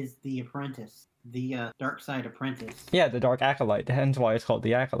lead is the apprentice, the dark side apprentice. Yeah, the Dark Acolyte. Hence why it's called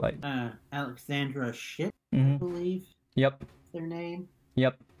the Acolyte. Alexandra Shipp, I believe. Yep. That's their name.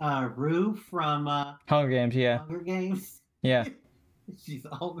 Yep. Rue from Hunger Games. Yeah. Hunger Games. Yeah. She's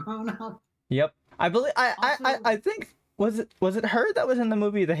all grown up. Yep. I believe I think was it her that was in the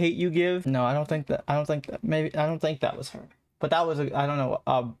movie The Hate You Give? No, I don't think that was her. But that was I don't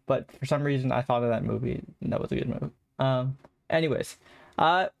know. But for some reason I thought of that movie. And that was a good movie. Anyways,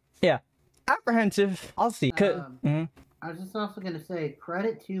 yeah, apprehensive. I'll see. I was just also gonna say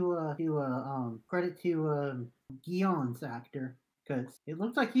credit to Guillaume's actor, because it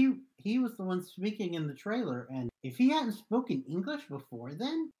looks like he was the one speaking in the trailer, and if he hadn't spoken English before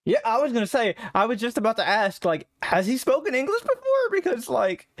then... Yeah, I was gonna say, I was just about to ask, like, has he spoken English before? Because,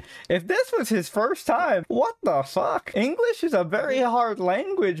 like, if this was his first time, what the fuck? English is a very hard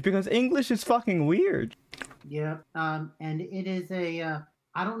language because English is fucking weird. Yeah, and it is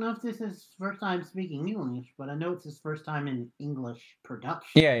I don't know if this is his first time speaking English, but I know it's his first time in English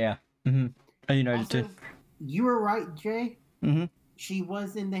production. Yeah. Also, you were right, Jay. She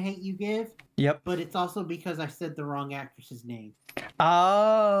was in The Hate You Give. Yep. But it's also because I said the wrong actress's name.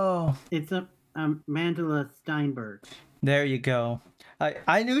 Oh. It's Mandela Steinberg. There you go.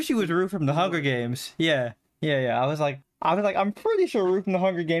 I knew she was Rue from the Hunger Games. Yeah. I was like, I'm pretty sure Rue from the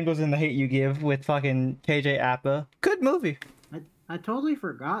Hunger Games was in The Hate You Give with fucking KJ Apa. Good movie. I totally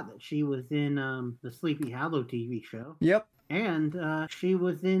forgot that she was in the Sleepy Hollow TV show. Yep. And she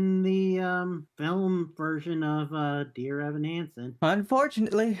was in the film version of Dear Evan Hansen.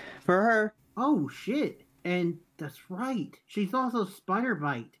 Unfortunately for her. Oh shit! And that's right. She's also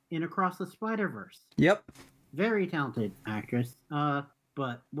Spider-Bite in Across the Spider-Verse. Yep. Very talented actress.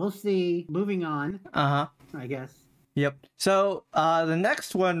 But we'll see. Moving on. I guess. Yep. So the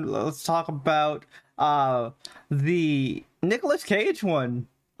next one, let's talk about the Nicolas Cage one.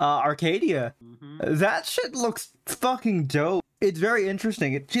 Arcadia. That shit looks fucking dope. It's very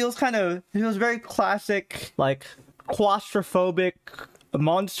interesting. It feels very classic, like claustrophobic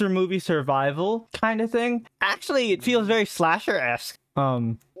monster movie survival kind of thing. Actually, it feels very slasher-esque.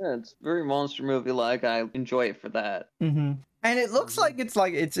 Yeah, it's very monster movie like. I enjoy it for that. And it looks like it's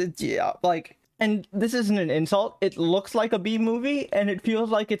yeah, like, and this isn't an insult. It looks like a B movie, and it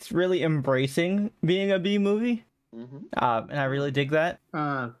feels like it's really embracing being a B movie. And I really dig that.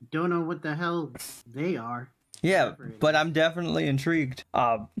 Don't know what the hell they are. Yeah, but I'm definitely intrigued.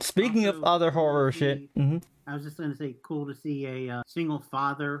 Speaking of other horror shit. I was just gonna say, cool to see a single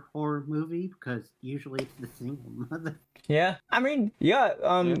father horror movie, because usually it's the single mother. Yeah, I mean, yeah,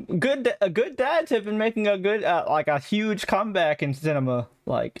 good dads have been making a good, like a huge comeback in cinema,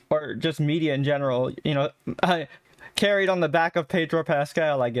 like, or just media in general. You know, carried on the back of Pedro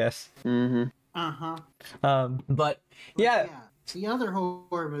Pascal, I guess. But yeah, the other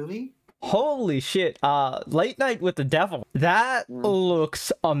horror movie. Holy shit! Late Night with the Devil. That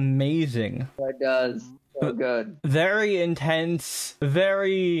looks amazing. It does. So good. Very intense.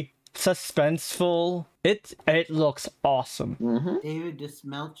 Very suspenseful. It looks awesome. David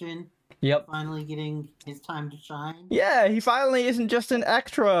Dismelchin. Yep. Finally getting his time to shine. Yeah, he finally isn't just an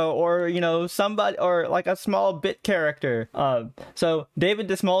extra or, you know, somebody or like a small bit character. So David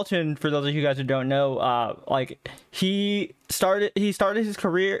Dismelchin, for those of you guys who don't know, like he started his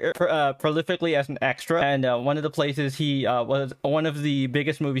career prolifically as an extra, and one of the places he was, one of the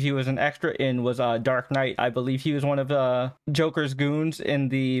biggest movies he was an extra in was Dark Knight. I believe he was one of Joker's goons in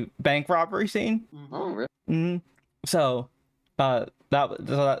the bank robbery scene. Oh, really? So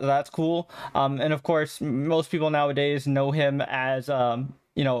that's cool. And of course, most people nowadays know him as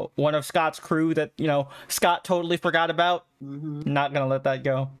you know, one of Scott's crew that, you know, Scott totally forgot about. Not gonna let that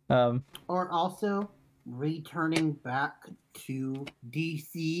go. Or also returning back to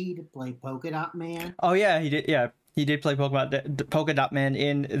DC to play Polka Dot Man. Oh yeah, he did. Yeah, he did play Polka Dot Man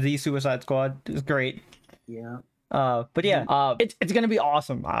in the Suicide Squad. It was great. Yeah. But yeah, it's gonna be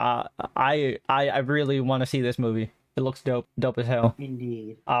awesome. I really want to see this movie. It looks dope as hell.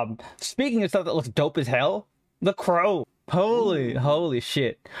 Indeed. Speaking of stuff that looks dope as hell, The Crow. Holy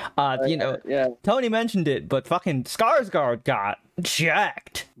shit. You know, yeah. Tony mentioned it, but fucking Skarsgård got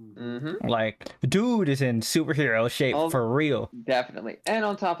jacked. Like, dude is in superhero shape for real. Definitely. And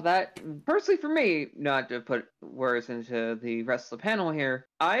on top of that, personally for me, not to put words into the rest of the panel here,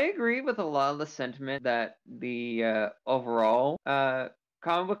 I agree with a lot of the sentiment that the overall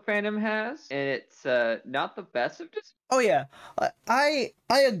comic book fandom has, and it's not the best of just. Oh yeah, I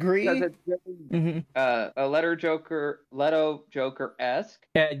agree. It's really, a Leto Joker-esque.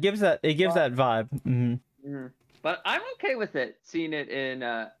 Yeah, it gives that vibe. But I'm okay with it, seeing it in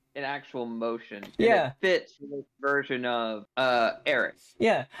actual motion. Yeah, it fits this version of Eric.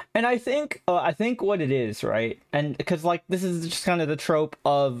 Yeah, and I think what it is, right? And because like this is just kind of the trope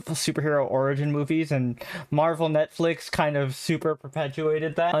of superhero origin movies, and Marvel Netflix kind of super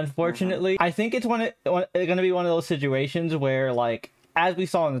perpetuated that. Unfortunately, I think it's going to be one of those situations where, like, as we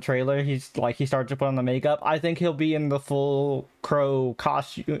saw in the trailer, he starts to put on the makeup. I think he'll be in the full Crow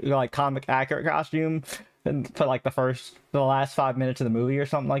costume, like comic accurate costume, and for like the last 5 minutes of the movie or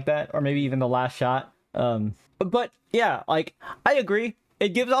something like that, or maybe even the last shot. But yeah, like, I agree.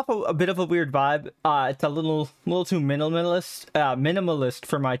 It gives off a bit of a weird vibe. It's a little too minimalist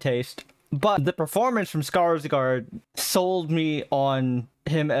for my taste. But the performance from Skarsgård sold me on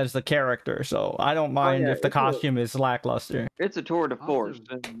him as the character, so I don't mind if the costume is lackluster. It's a tour de force,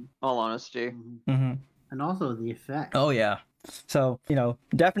 in all honesty. And also the effect. Oh yeah. So, you know,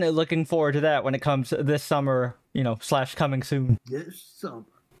 definitely looking forward to that when it comes this summer, you know, / coming soon. This summer.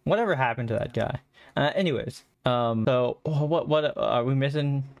 Whatever happened to that guy? Anyways, so what are we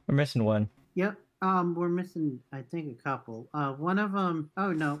missing? We're missing one. Yep. We're missing, I think, a couple. One of them.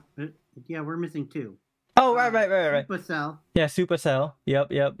 Oh no. Yeah, we're missing two. Oh right. Supercell. Yeah, Supercell.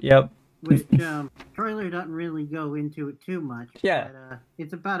 Yep. Which trailer doesn't really go into it too much. Yeah. But,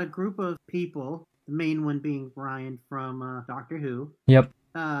 it's about a group of people the main one being Brian from Doctor Who. Yep.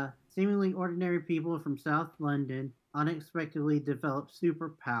 Seemingly ordinary people from South London unexpectedly develop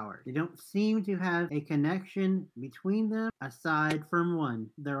superpowers. They don't seem to have a connection between them aside from one.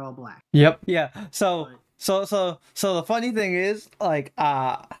 They're all black. Yep. Yeah. So the funny thing is, like,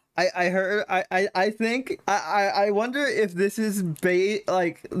 I heard, I think, I wonder if this is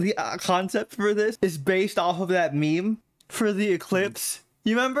like the concept for this is based off of that meme for the eclipse.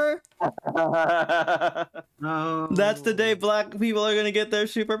 You remember? No. That's the day black people are gonna get their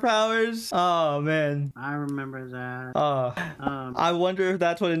superpowers. Oh man. I remember that. I wonder if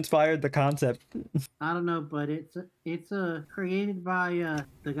that's what inspired the concept. I don't know, but it's created by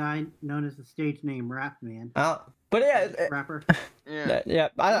the guy known as the stage name Rap Man. But yeah, rapper.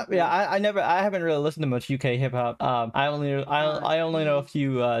 I haven't really listened to much UK hip hop. I only know a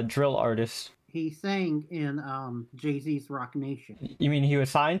few drill artists. He sang in Jay-Z's Rock Nation. You mean he was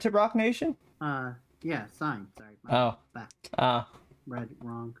signed to Rock Nation? Yeah, signed. Sorry. Read it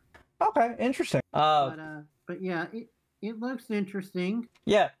wrong. Okay, interesting. But yeah, it looks interesting.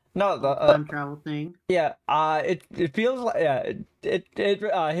 Yeah. No, the time travel thing. Yeah, it feels like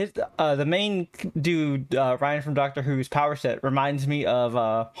the main dude Ryan from Doctor Who's power set reminds me of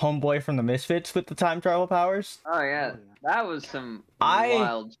Homeboy from the Misfits with the time travel powers. Oh yeah, that was some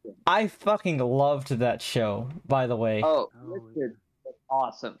wild shit. I fucking loved that show, by the way. Oh, it's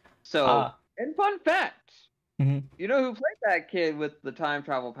awesome. So, and fun fact, you know who played that kid with the time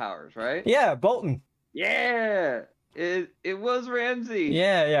travel powers, right? Yeah, Bolton. Yeah. It was Ramsey.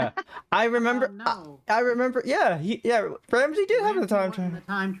 Yeah. I remember. No. I remember. Yeah, Ramsey did have the time travel. The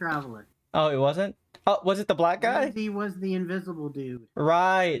time traveler. Oh, it wasn't. Oh, was it the black guy? Ramsey was the invisible dude.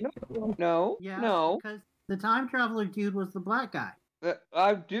 Right. No. Yeah. No. Because the time traveler dude was the black guy.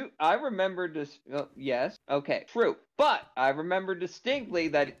 I remember this. Yes. Okay. True. But I remember distinctly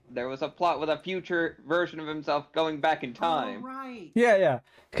that there was a plot with a future version of himself going back in time. Oh, right. Yeah.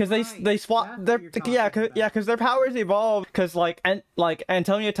 Because they swapped their because their powers evolved. Because like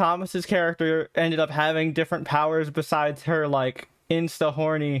Antonia Thomas's character ended up having different powers besides her like insta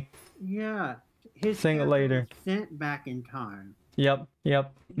horny. Yeah. His thing later. Was sent back in time. Yep. Yeah.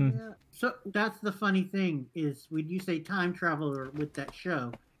 So that's the funny thing is when you say time traveler with that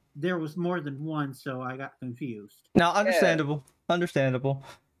show, there was more than one, so I got confused. Now, understandable.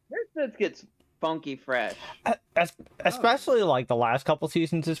 This gets funky fresh. Especially like the last couple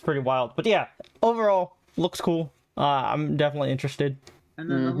seasons is pretty wild. But yeah, overall looks cool. I'm definitely interested. And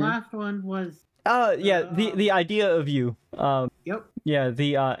then the last one was the idea of you. Yep. Yeah,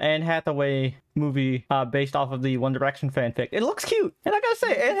 the Anne Hathaway movie based off of the One Direction fanfic. It looks cute, and I gotta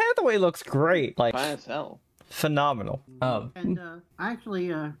say, Anne Hathaway looks great. Like, fine as hell. Phenomenal. And I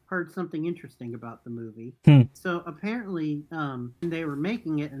actually heard something interesting about the movie. So apparently, when they were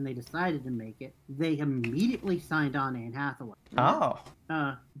making it and they decided to make it, they immediately signed on Anne Hathaway. Oh.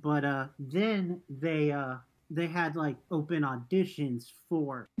 But then they had like open auditions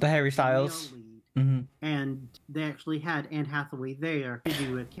for the Harry Styles. And they actually had Anne Hathaway there to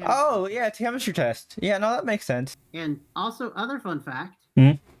do a chemistry. Oh, yeah, it's a chemistry test. Yeah, no, that makes sense. And also, other fun fact,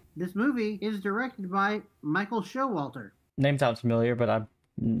 this movie is directed by Michael Showalter. Name sounds familiar, but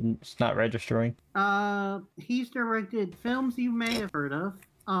it's not registering. He's directed films you may have heard of.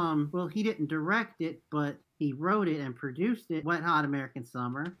 Well, he didn't direct it, but he wrote it and produced it. Wet Hot American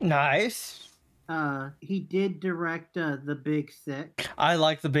Summer. Nice. He did direct The Big Sick. I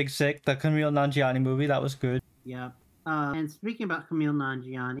like The Big Sick, the Camille Nanjiani movie. That was good. Yep. And speaking about Camille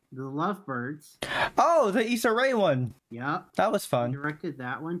Nanjiani, The Lovebirds. Oh, the Issa Rae one. Yep. That was fun. He directed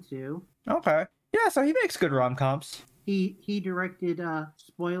that one too. Okay. Yeah, so he makes good rom-coms. He directed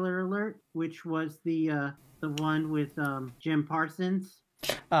Spoiler Alert, which was the one with Jim Parsons.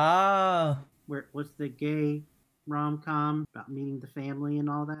 Where it was the gay rom-com about meeting the family and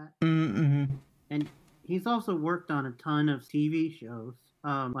all that. And he's also worked on a ton of TV shows,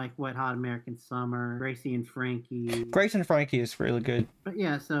 like Wet Hot American Summer, Gracie and Frankie. Grace and Frankie is really good. But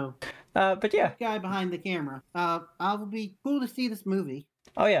yeah, so. But yeah. Guy behind the camera. I'll be cool to see this movie.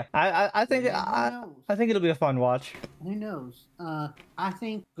 Oh yeah, I think I think it'll be a fun watch. Who knows? I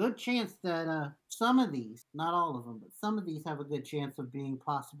think good chance that some of these, not all of them, but some of these have a good chance of being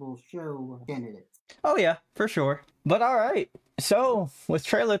possible show candidates. Oh yeah, for sure. But all right. So, with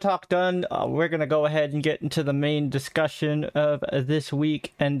trailer talk done, we're going to go ahead and get into the main discussion of this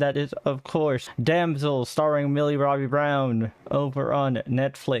week, and that is, of course, Damsel, starring Millie Bobby Brown, over on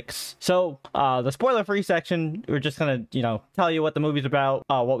Netflix. So, the spoiler-free section, we're just going to, tell you what the movie's about,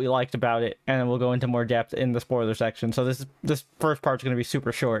 what we liked about it, and then we'll go into more depth in the spoiler section. So this first part's going to be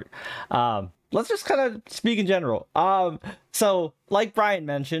super short. let's just kind of speak in general. So like Brian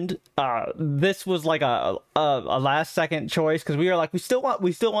mentioned, this was like a last second choice because we were like we still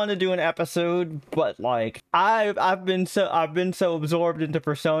want to do an episode, but like I've been so absorbed into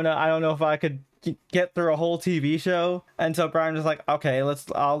Persona, I don't know if I could get through a whole TV show. And so Brian was like, okay,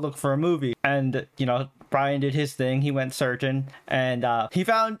 I'll look for a movie. And you know, Brian did his thing. He went searching, and he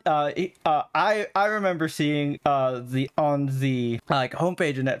found. I remember seeing on the like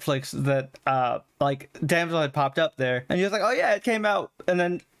homepage of Netflix that like Damsel had popped up there, and he was like, oh yeah, it came out. And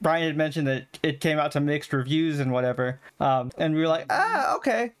then Brian had mentioned that it came out to mixed reviews and whatever. And we were like,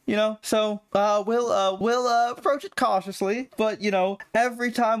 okay, you know. So we'll approach it cautiously, but you know,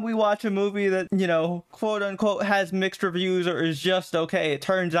 every time we watch a movie that, you know, quote unquote has mixed reviews or is just okay, it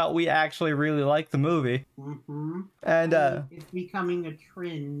turns out we actually really like the movie. Mm-hmm. And it's becoming a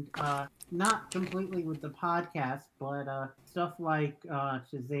trend, not completely with the podcast, but stuff like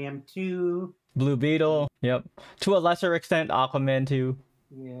Shazam 2, Blue Beetle, yep, to a lesser extent Aquaman 2.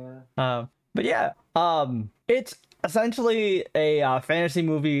 Yeah. But yeah, it's essentially a fantasy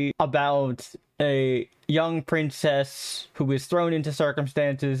movie about a young princess who is thrown into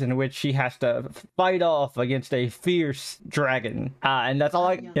circumstances in which she has to fight off against a fierce dragon. And that's all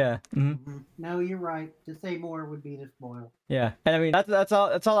I... Yeah. Mm-hmm. Mm-hmm. No, you're right. To say more would be to spoil. Yeah, and I mean that's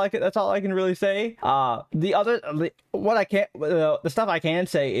all I can really say. The stuff I can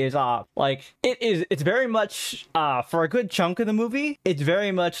say is it's very much for a good chunk of the movie, it's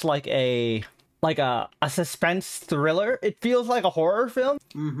very much like a suspense thriller. It feels like a horror film,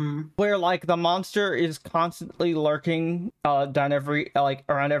 where like the monster is constantly lurking around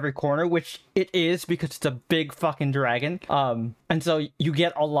every corner, which it is because it's a big fucking dragon. And so you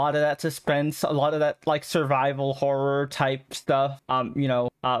get a lot of that suspense, a lot of that like survival horror type stuff. You know,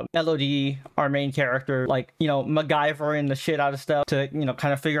 Elodie, our main character, like, you know, MacGyvering the shit out of stuff to, you know,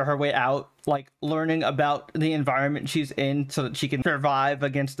 kind of figure her way out, like learning about the environment she's in so that she can survive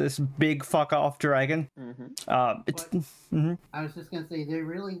against this big fuck off dragon. I was just gonna say, they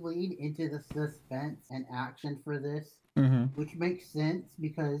really lead into the suspense and action for this. Which makes sense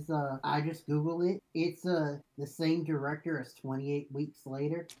because I just Googled it. It's the same director as 28 Weeks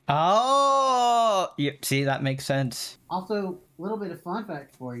Later. Oh, yep. See, that makes sense. Also, a little bit of fun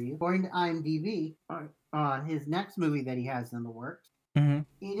fact for you. According to IMDb, his next movie that he has in the works, it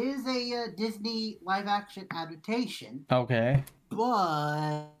is a Disney live-action adaptation. Okay.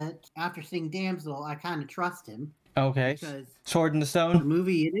 But after seeing Damsel, I kind of trust him. Okay. Because Sword in the the Stone?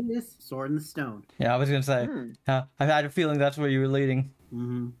 movie it is Sword in the Stone. Yeah, I was going to say. I had a feeling that's where you were leading.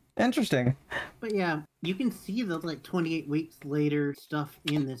 Interesting. But yeah, you can see the like 28 Weeks Later stuff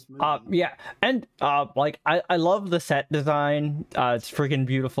in this movie. Yeah, and like I love the set design. It's freaking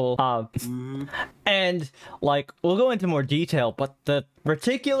beautiful. And like we'll go into more detail, but the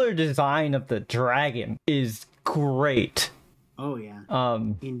particular design of the dragon is great. Oh yeah.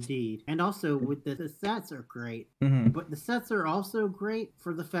 Indeed. And also with the sets are great. But the sets are also great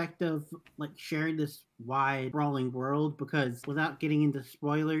for the fact of like sharing this wide sprawling world, because without getting into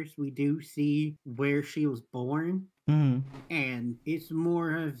spoilers, we do see where she was born. And it's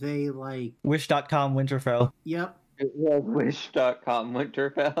more of a like Wish.com Winterfell. Yep. It was Wish.com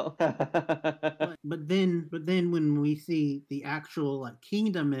Winterfell. but then when we see the actual like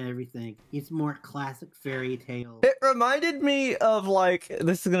kingdom and everything, it's more classic fairy tale. It reminded me of like,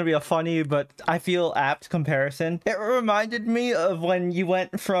 this is gonna be a funny but I feel apt comparison. It reminded me of when you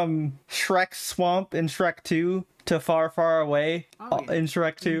went from Shrek's swamp in Shrek 2 to Far Far Away in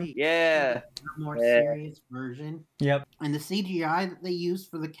Shrek 2. Yeah. A more serious version. Yep. And the CGI that they use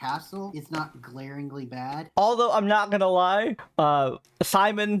for the castle is not glaringly bad. Although I'm not gonna lie,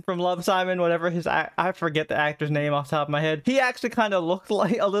 Simon from Love, Simon, whatever his I forget the actor's name off the top of my head. He actually kind of looked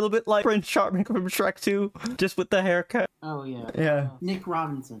like a little bit like Prince Charming from Shrek 2, just with the haircut. Oh yeah. Yeah. Nick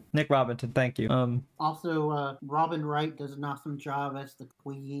Robinson. Nick Robinson, thank you. Also, Robin Wright does an awesome job as the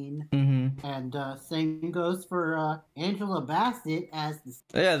queen. And same goes for Angela Bassett as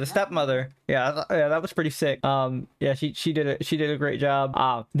the stepmother. Yeah, that was pretty sick. Yeah, she did a great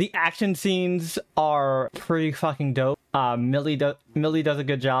job. The action scenes are pretty fucking dope. Millie does a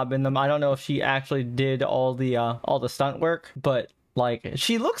good job in them. I don't know if she actually did all the stunt work, but like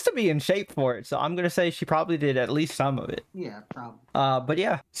she looks to be in shape for it, so I'm gonna say she probably did at least some of it. Yeah, probably. But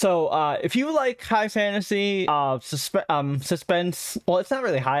yeah, so if you like high fantasy, suspense, well, it's not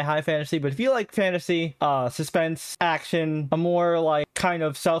really high fantasy, but if you like fantasy, suspense, action, a more like kind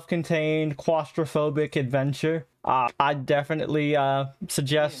of self-contained claustrophobic adventure, I'd definitely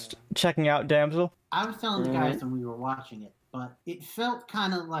suggest checking out Damsel. I was telling the guys when we were watching it, but it felt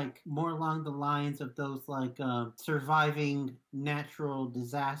kind of like more along the lines of those like surviving natural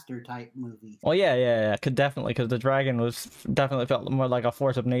disaster type movies. Well, yeah, could definitely, because the dragon was definitely felt more like a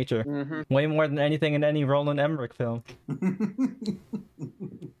force of nature, way more than anything in any Roland Emmerich film.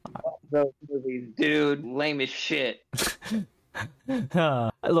 Those movies, dude, lame as shit.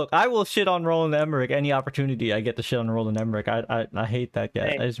 Look, I will shit on Roland Emmerich any opportunity I get to shit on Roland Emmerich. I hate that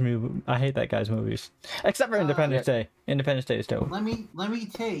guy. I hate that guy's movies, except for Independence Day. Independence Day is dope. Let me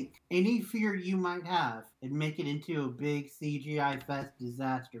take any fear you might have and make it into a big CGI fest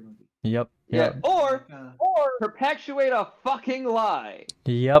disaster movie. Yep. Yeah. Or perpetuate a fucking lie.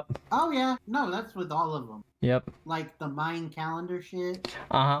 Yep. Oh yeah. No, that's with all of them. Yep. Like the Mayan calendar shit.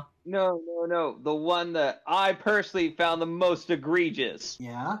 Uh-huh. No. The one that I personally found the most egregious.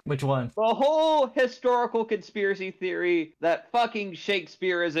 Yeah? Which one? The whole historical conspiracy theory that fucking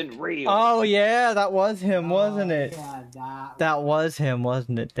Shakespeare isn't real. Oh, yeah, that was him, wasn't it? Yeah, that was him,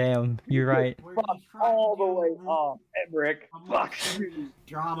 wasn't it? Damn, you're right. Fuck all the way off, Emmerich. Fuck you.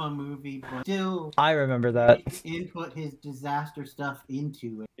 Drama movie, but still... I remember that. Input his disaster stuff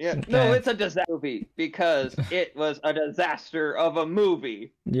into it. Yeah, no, it's a disaster movie because it was a disaster of a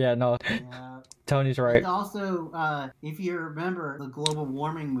movie. Yeah, no. Yeah. Tony's right. And also, if you remember the global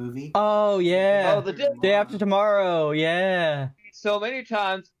warming movie. Oh, yeah. Oh, the Day After Tomorrow, yeah. So many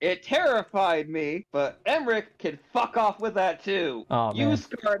times, it terrified me, but Emmerich can fuck off with that too. Oh, man. You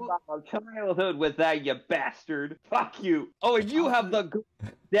scarred my childhood with that, you bastard. Fuck you. Oh, and you have the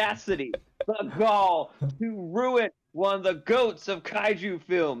audacity, the gall to ruin one of the goats of kaiju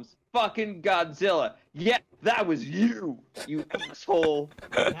films, fucking Godzilla. Yeah, that was you asshole.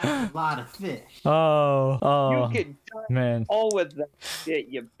 That's a lot of fish. Oh, you can man. all with that shit,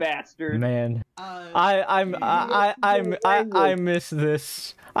 you bastard. Man, I miss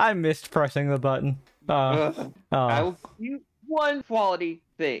this. I missed pressing the button. I will give you one quality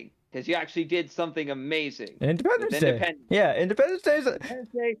thing. Because you actually did something amazing. Independence Day. Yeah, Independence Day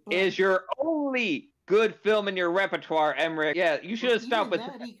is your only good film in your repertoire, Emmerich. Yeah, you should have stopped with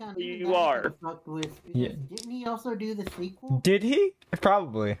that. You are. Yeah. Didn't he also do the sequel? Did he?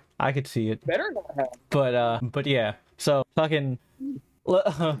 Probably. I could see it. Better not have. But yeah. So fucking.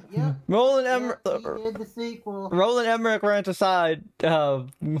 Yep. Roland Emmerich. He did the sequel. Roland Emmerich rant aside, we're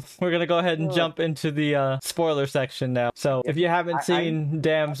gonna go ahead and jump into the spoiler section now. So if you haven't seen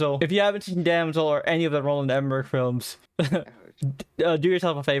Damsel, or any of the Roland Emmerich films, do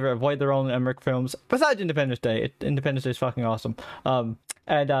yourself a favor, avoid the Roland Emmerich films. Besides Independence Day, Independence Day is fucking awesome. And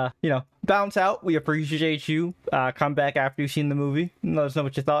bounce out. We appreciate you. Come back after you've seen the movie. Let us know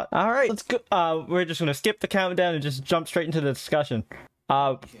what you thought. All right, let's go. We're just gonna skip the countdown and just jump straight into the discussion.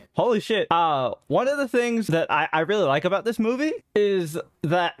 Holy shit. One of the things that I really like about this movie is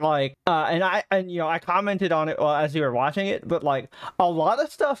that, like, I commented on it as you were watching it, but, like, a lot of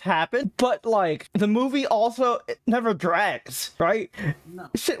stuff happened, but, like, the movie also, it never drags, right? No.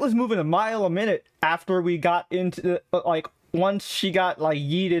 Shit was moving a mile a minute after we got into, like, once she got, like,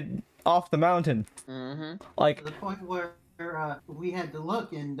 yeeted off the mountain. Mm-hmm. Like, to the point where we had to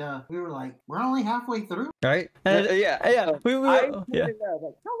look, and we were like, we're only halfway through, right? And yeah. We like, how long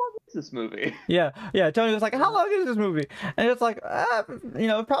is this movie? Yeah. Tony was like, how long is this movie? And it's like, probably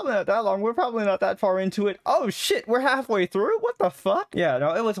not that long. We're probably not that far into it. Oh shit, we're halfway through. What the fuck? Yeah,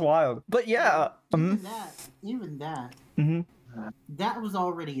 no, it was wild. But yeah, even that. Mm-hmm. That was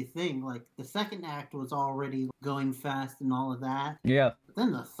already a thing. Like, the second act was already going fast and all of that. Yeah. But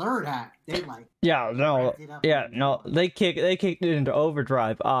then the third act, they like. They kicked it into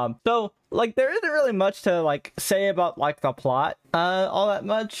overdrive. So like there isn't really much to like say about like the plot, all that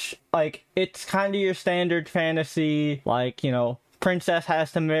much. Like it's kind of your standard fantasy, like princess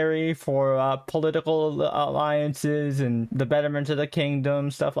has to marry for political alliances and the betterment of the kingdom,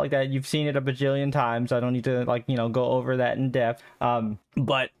 stuff like that. You've seen it a bajillion times. I don't need to go over that in depth.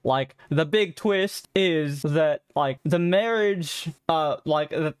 But like the big twist is that like the marriage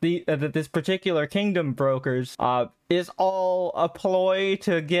that this particular kingdom brokers is all a ploy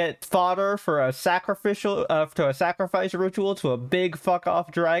to get fodder for a sacrifice ritual to a big fuck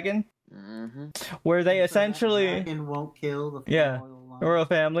off dragon. Mm-hmm. Where they essentially dragon won't kill the royal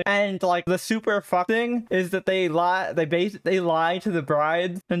family, and like the super fuck thing is that they lie to the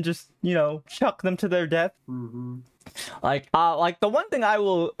brides and just chuck them to their death. Mm-hmm. Like the one thing I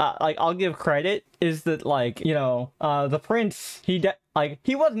will I'll give credit is that the prince he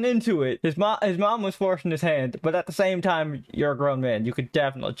wasn't into it. His mom was forcing his hand, but at the same time you're a grown man. You could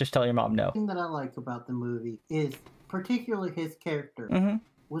definitely just tell your mom no. The thing that I like about the movie is particularly his character. Mm-hmm.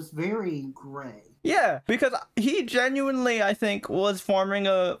 was very gray. Yeah, because he genuinely, I think, was forming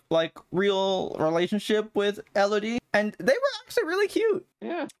a like real relationship with Elodie, and they were actually really cute.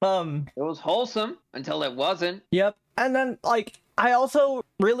 Yeah. It was wholesome until it wasn't. Yep. And then like I also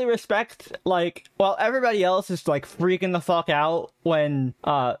really respect like while everybody else is like freaking the fuck out when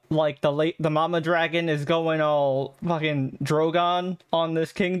like the mama dragon is going all fucking Drogon on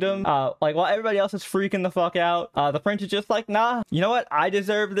this kingdom, like while everybody else is freaking the fuck out, the prince is just like, nah, you know what, I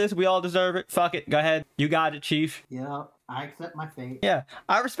deserve this, we all deserve it, fuck it, go ahead, you got it, chief. Yeah, I accept my fate. Yeah,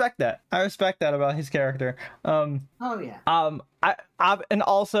 I respect that about his character. Oh yeah. I and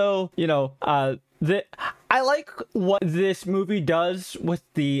also, you know, I like what this movie does with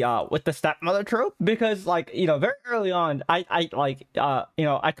the stepmother trope, because like, you know, very early on I like you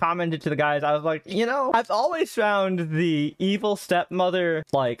know, I commented to the guys, I was like, you know, I've always found the evil stepmother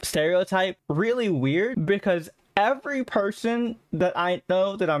like stereotype really weird, because every person that I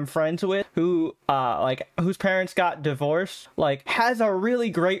know that I'm friends with who like whose parents got divorced like has a really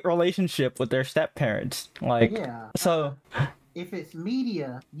great relationship with their step parents, like, yeah. So if it's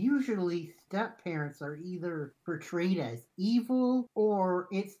media, usually step-parents are either portrayed as evil, or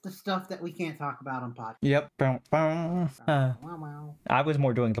it's the stuff that we can't talk about on podcast. Yep. I was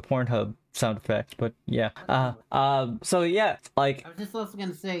more doing the Pornhub sound effects, but yeah. So yeah, like, I was just also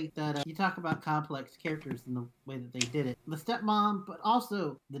gonna say that you talk about complex characters in the way that they did it. The stepmom, but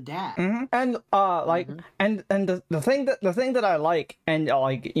also the dad. And like, and the thing that I like, and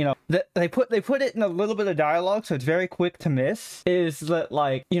like, you know, that they put it in a little bit of dialogue, so it's very quick to miss, is that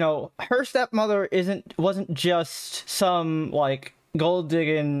like, you know, her stepmother wasn't just some like gold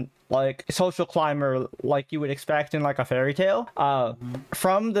digging like social climber like you would expect in like a fairy tale.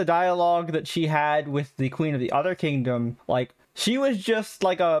 From the dialogue that she had with the queen of the other kingdom, like she was just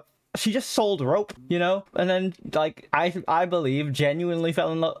like she just sold rope, you know, and then like I believe genuinely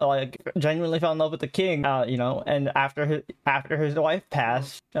fell in love with the king, you know, and after his wife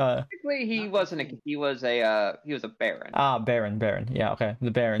passed, technically he was a baron. Baron, yeah, okay,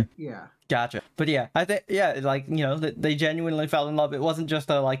 the baron. Yeah. Gotcha. But yeah, I think, yeah, like, you know, they genuinely fell in love. It wasn't just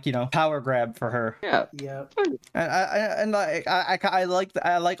a, like, you know, power grab for her. Yeah. Yep. And I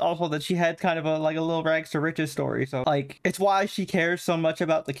like also that she had kind of a like a little rags to riches story. So like, it's why she cares so much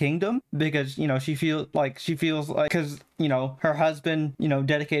about the kingdom, because, you know, she feels like because, you know, her husband, you know,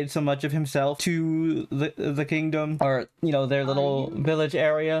 dedicated so much of himself to the kingdom, or, you know, their little village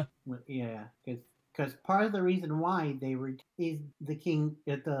area. Yeah, because part of the reason why is the king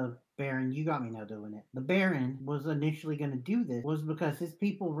at the Baron, you got me now doing it. The Baron was initially going to do this was because his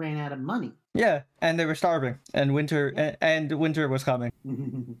people ran out of money. Yeah, and they were starving, and winter and winter was coming.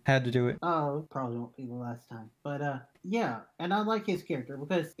 Had to do it. Oh, probably won't be the last time. But yeah, and I like his character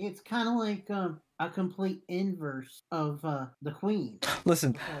because it's kind of like a complete inverse of the queen.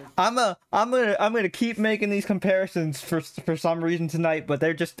 Listen, I'm gonna keep making these comparisons for some reason tonight, but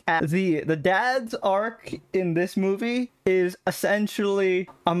they're just the dad's arc in this movie is essentially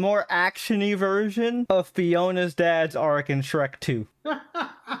a more actiony version of Fiona's dad's arc in Shrek 2.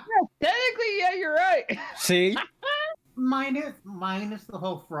 Technically, yeah, you're right. See? minus the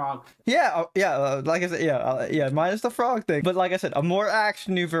whole frog. Yeah, like I said, yeah, minus the frog thing. But like I said, a more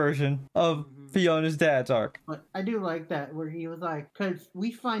actiony version of Fiona's dad's arc. But I do like that where he was like, because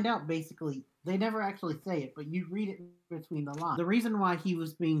we find out basically, they never actually say it, but you read it between the lines. The reason why he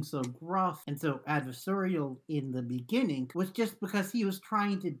was being so gruff and so adversarial in the beginning was just because he was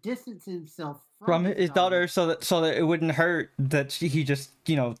trying to distance himself from his daughter, so that it wouldn't hurt that he just,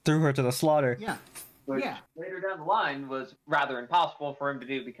 you know, threw her to the slaughter. Yeah. Which later down the line was rather impossible for him to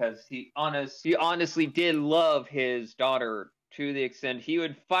do, because he honestly did love his daughter to the extent he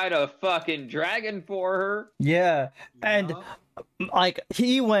would fight a fucking dragon for her. Yeah, and like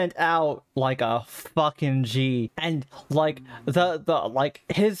he went out like a fucking G, and like the like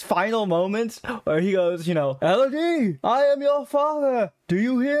his final moments where he goes, you know, Elodie, I am your father. Do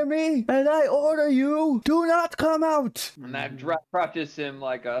you hear me? And I order you, do not come out. And that crushes him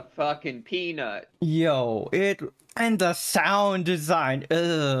like a fucking peanut. Yo, and the sound design.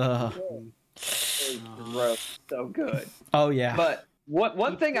 Ugh. Gross. So good. Oh yeah. But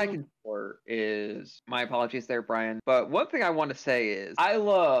one thing I can for is, my apologies there, Brian, but one thing I want to say is I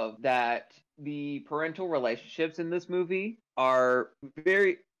love that the parental relationships in this movie are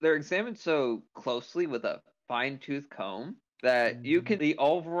they're examined so closely with a fine-tooth comb that you can the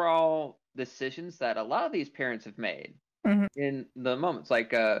overall decisions that a lot of these parents have made in the moments,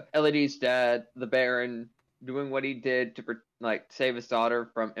 like Elodie's dad, the Baron, doing what he did to like save his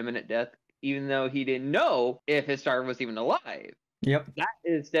daughter from imminent death, even though he didn't know if his daughter was even alive. Yep. That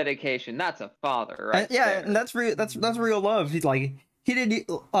is dedication. That's a father, right? Yeah, there. and that's real love. He's like, he didn't,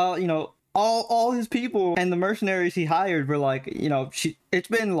 you know, all his people and the mercenaries he hired were like, you know, it's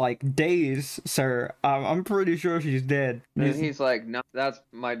been like days, sir. I'm pretty sure she's dead. And he's like, no, that's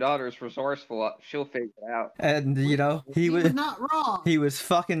my daughter's resourceful. She'll figure it out. And you know, he was not wrong. He was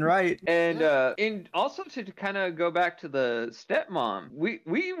fucking right. And also to kind of go back to the stepmom,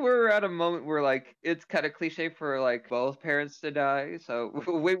 we were at a moment where like it's kind of cliche for like both parents to die. So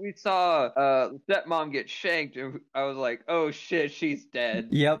when we saw stepmom get shanked, I was like, oh shit, she's dead.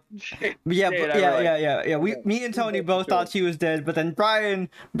 Yep. Yeah. Me and Tony both thought she was dead, but then Brian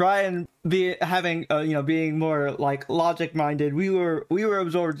being more like logic minded, we were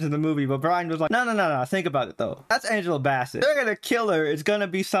absorbed in the movie, but Brian was like, no, think about it though. That's Angela Bassett. They're gonna kill her. It's gonna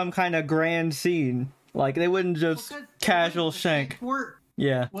be some kind of grand scene. Like they wouldn't just casual shank.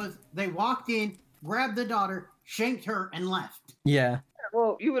 Yeah. Was they walked in, grabbed the daughter, shanked her, and left. Yeah.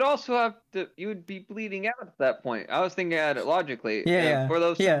 Well, you would also have to. You would be bleeding out at that point. I was thinking at it logically. Yeah. For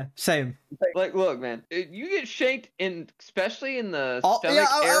those. Yeah. Same. Like, look, man. You get shanked especially in the stomach area.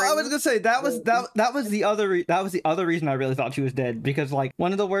 I was gonna say that was the other reason I really thought she was dead, because like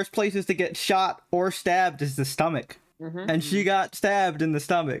one of the worst places to get shot or stabbed is the stomach, and she got stabbed in the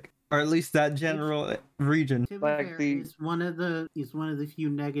stomach, or at least that general region. To be fair, it's one of the few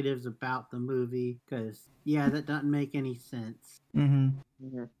negatives about the movie, because that doesn't make any sense.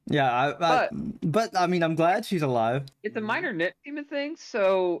 Yeah, but I mean, I'm glad she's alive. It's a minor nitpick of things,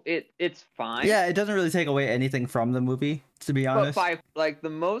 so it's fine. Yeah, it doesn't really take away anything from the movie, to be honest. But like the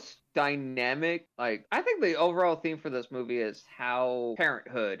most dynamic, like I think the overall theme for this movie is how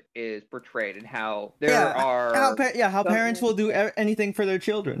parenthood is portrayed and how how parents will do anything for their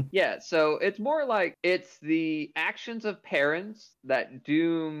children. Yeah, so it's more like it's the actions of parents that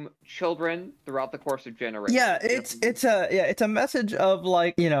doom children throughout the course of generations. Yeah, it's a message of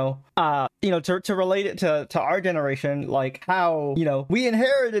like, to relate it to our generation, like how, we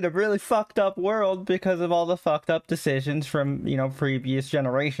inherited a really fucked up world because of all the fucked up decisions from, previous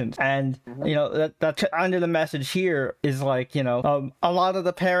generations. And, that under the message here is like, a lot of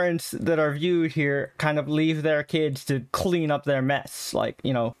the parents that are viewed here kind of leave their kids to clean up their mess. Like,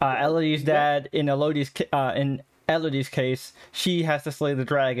 Elodie's dad in Elodie's case, she has to slay the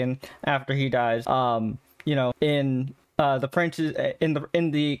dragon after he dies. In the princes,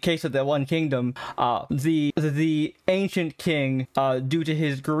 in the case of the One Kingdom, the ancient king, due to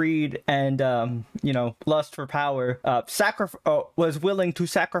his greed and lust for power, was willing to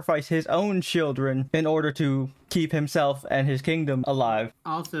sacrifice his own children in order to keep himself and his kingdom alive.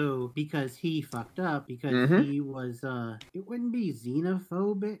 Also, because he fucked up, because he was it wouldn't be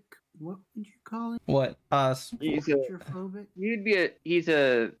xenophobic. What would you call it? What? He's a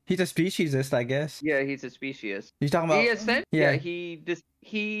speciesist, I guess. Yeah, he's a speciesist. He's talking about.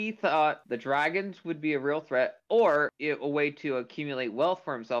 He thought the dragons would be a real threat, or a way to accumulate wealth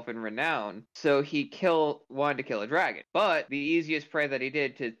for himself and renown. So he wanted to kill a dragon. But the easiest prey that he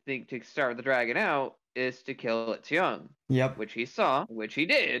did to starve the dragon out is to kill its young. Yep. Which he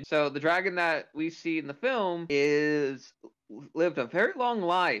did. So the dragon that we see in the film lived a very long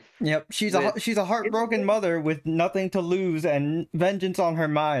life. Yep, she's a heartbroken mother with nothing to lose and vengeance on her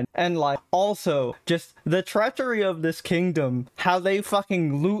mind. And like, also just the treachery of this kingdom, how they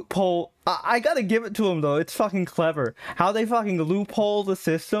fucking loophole. I gotta give it to them though, it's fucking clever how they fucking loophole the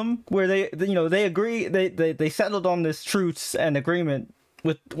system where they agree, they settled on this truce and agreement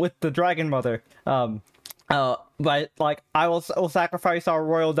with the dragon mother. But like, I will sacrifice our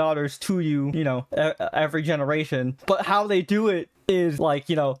royal daughters to you, every generation. But how they do it is like,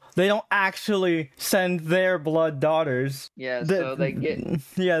 they don't actually send their blood daughters. Yeah, so they get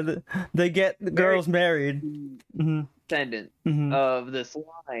they get girls married. Descendant of this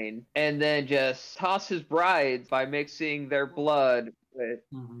line, and then just toss his brides by mixing their blood with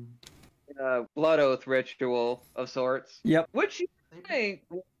a blood oath ritual of sorts. Yep. Which you think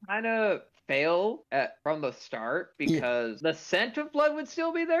kind of fail from the start, because the scent of blood would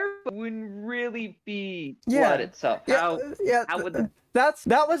still be there, but wouldn't really be blood itself. How would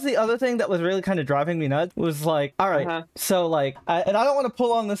that was the other thing that was really kind of driving me nuts, was like, all right, so like, and I don't want to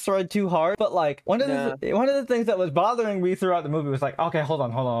pull on this thread too hard, but like one of the things that was bothering me throughout the movie was like, okay, hold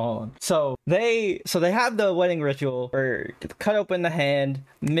on. So they have the wedding ritual where cut open the hand,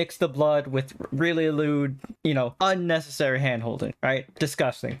 mix the blood with really lewd, unnecessary hand holding, right?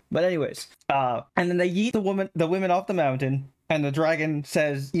 Disgusting. But anyways, and then they yeet the women off the mountain. and the dragon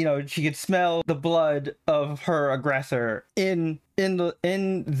says, you know, she could smell the blood of her aggressor in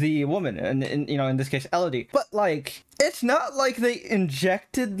the woman, and in, you know, in this case Elodie. But like, it's not like they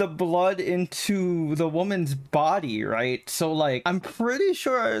injected the blood into the woman's body, right? So like, I'm pretty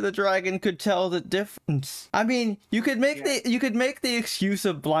sure the dragon could tell the difference. I mean, you could make the excuse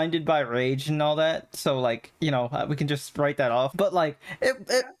of blinded by rage and all that, so like, you know, we can just write that off. But like,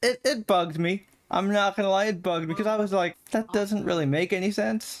 it bugged me. I'm not gonna lie, it bugged me because I was like, that doesn't really make any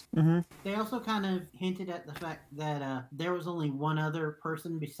sense. They also kind of hinted at the fact that there was only one other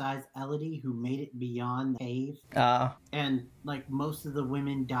person besides Elodie who made it beyond the cave. And like, most of the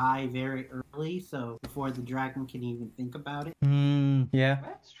women die very early, so before the dragon can even think about it. Yeah.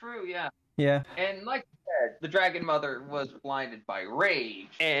 That's true, yeah. Yeah. And like you said, the dragon mother was blinded by rage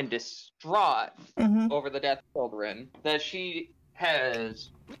and distraught over the death of children, that she has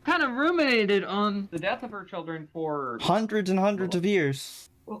kind of ruminated on the death of her children for hundreds and hundreds of years.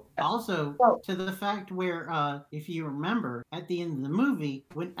 Well, also, to the fact where, if you remember, at the end of the movie,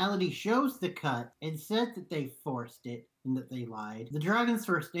 when Elodie shows the cut and said that they forced it and that they lied, the dragon's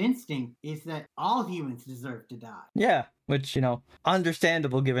first instinct is that all humans deserve to die. Yeah, which, you know,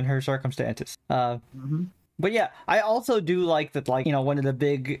 understandable given her circumstances. But yeah, I also do like that, like, you know, one of the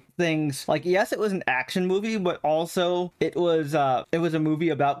big things, like, yes, it was an action movie, but also it was a movie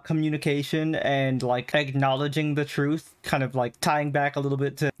about communication and like acknowledging the truth, kind of like tying back a little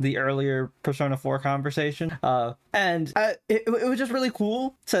bit to the earlier Persona 4 conversation. And it was just really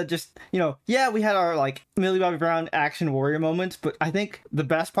cool to just, you know, yeah, we had our like Millie Bobby Brown action warrior moments, but I think the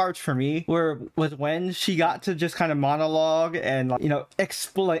best parts for me was when she got to just kind of monologue and, like, you know,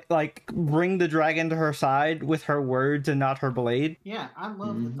 explain, like, bring the dragon to her side with her words and not her blade. Yeah, I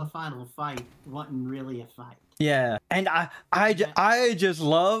love that the final fight wasn't really a fight. Yeah, and I just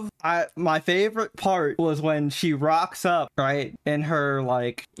love, my favorite part was when she rocks up, right, in her,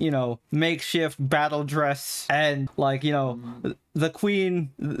 like, you know, makeshift battle dress, and like, you know, the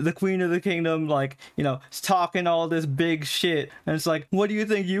queen of the kingdom, like, you know, is talking all this big shit, and it's like, what do you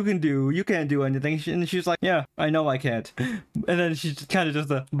think you can do? You can't do anything. And she's like, yeah, I know I can't. And then she's kind of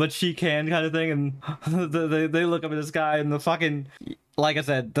just but she can kind of thing, and they look up at the sky, and the fucking, like I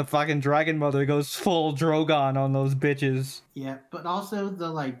said, the fucking dragon mother goes full Drogon on those bitches. Yeah, but also the,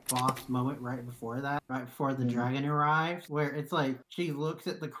 like, boss moment right before that, right before the dragon arrives, where it's like, she looks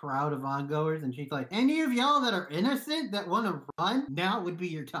at the crowd of ongoers and she's like, any of y'all that are innocent that want to run, now would be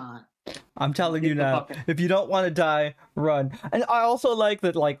your time. I'm telling you now, if you don't want to die, run. And I also like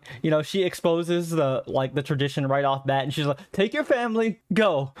that, like, you know, she exposes the tradition right off bat, and she's like, take your family,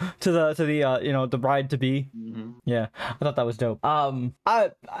 go to the you know, the bride to be. Yeah, I thought that was dope. And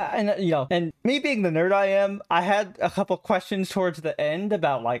you know, and me being the nerd I am, I had a couple questions towards the end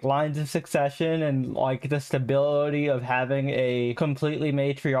about like lines of succession and like the stability of having a completely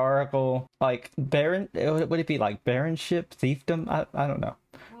matriarchal, like, baron, would it be like baronship, thiefdom? I don't know.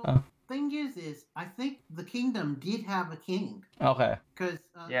 Well, thing is I think the kingdom did have a king. Okay. Because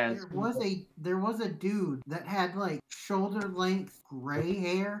there was a dude that had like shoulder length gray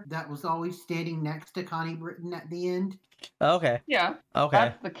hair that was always standing next to Connie Britton at the end. Okay. Yeah. Okay.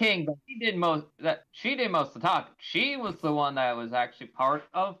 That's the king, but she did most of the talking. She was the one that was actually part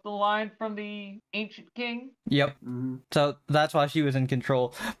of the line from the ancient king. Yep. So that's why she was in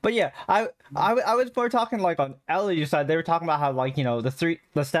control. But yeah, I was more talking like on Ellie's side. They were talking about how, like, you know, the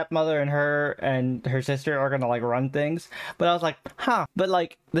stepmother and her sister are gonna like run things. But I was like, but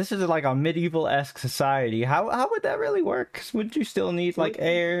like, this is like a medieval-esque society. How would that really work? 'Cause would you still need like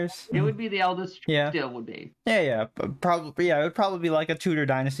heirs? It would be the eldest. Yeah. Still would be. Yeah. Probably. Yeah, it would probably be like a Tudor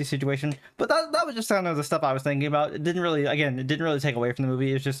dynasty situation. But that was just kind of the stuff I was thinking about. It didn't really take away from the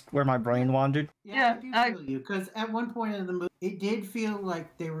movie. It's just where my brain wandered. Yeah, I do feel you, because at one point in the movie, it did feel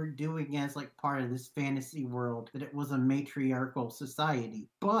like they were doing as like part of this fantasy world, that it was a matriarchal society.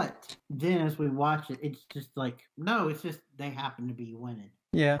 But then as we watch it, it's just like, no, it's just they happen to be women.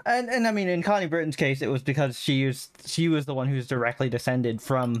 Yeah, and I mean, in Connie Britton's case, it was because she was the one who's directly descended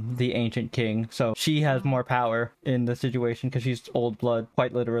from the ancient king, so she has more power in the situation because she's old blood,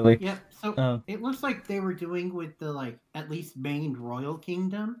 quite literally. Yeah, so it looks like they were doing with the, like, at least main royal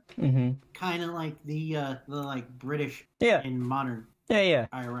kingdom, kind of like the like British in modern. Yeah.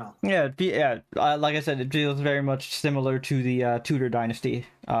 IRL. Yeah. Like I said, it feels very much similar to the Tudor dynasty.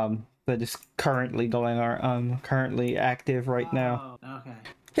 That is currently currently active right now. Okay.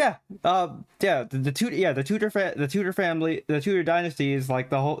 Yeah. The Tudor family, the Tudor dynasty is like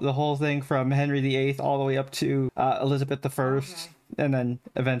the whole thing from Henry VIII all the way up to Elizabeth I, and then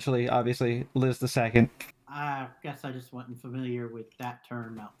eventually, obviously, Liz II. I guess I just wasn't familiar with that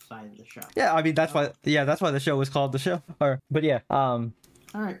term outside of the show. Yeah, I mean that's why. Yeah, that's why the show was called the show. But yeah.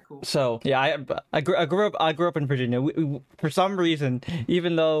 All right, cool. So yeah, I grew up in Virginia. For some reason,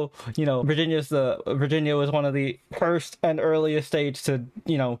 even though Virginia was one of the first and earliest states to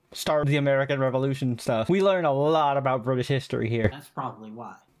start the American Revolution stuff. We learn a lot about British history here. That's probably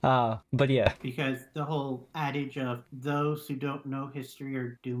why. But yeah. Because the whole adage of those who don't know history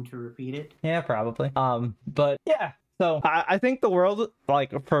are doomed to repeat it. Yeah, probably. But yeah. So I think the world,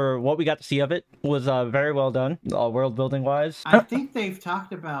 like, for what we got to see of it, was very well done, world building wise. I think they've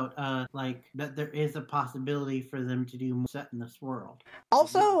talked about like that there is a possibility for them to do more set in this world.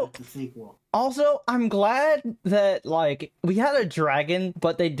 Also, the sequel. Also, I'm glad that like we had a dragon,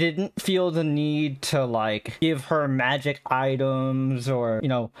 but they didn't feel the need to like give her magic items or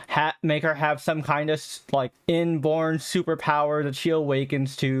make her have some kind of like inborn superpower that she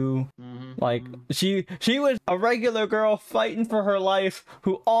awakens to. Like she was a regular girl fighting for her life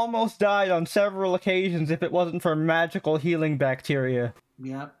who almost died on several occasions if it wasn't for magical healing bacteria.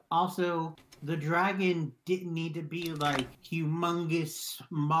 Yep. Also, the dragon didn't need to be like humongous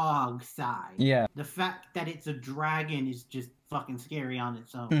Mog size. Yeah. The fact that it's a dragon is just fucking scary on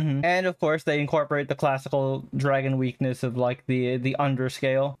its own. And of course, they incorporate the classical dragon weakness of like the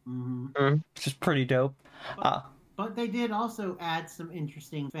underscale, which is pretty dope. But they did also add some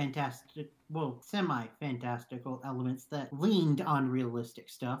interesting semi-fantastical elements that leaned on realistic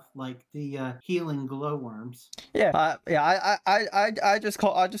stuff, like the healing glowworms. Yeah, I just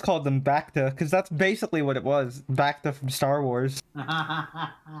called them Bacta because that's basically what it was. Bacta from Star Wars.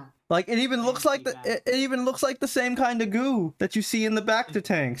 Like it even looks like the same kind of goo that you see in the Bacta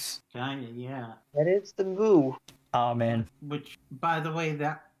tanks. Kinda, yeah. That is the goo. Oh man. Which, by the way,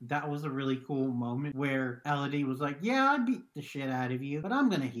 that was a really cool moment where Elodie was like, yeah, I beat the shit out of you, but I'm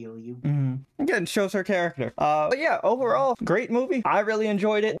gonna heal you. Again, shows her character. But yeah, overall, great movie. I really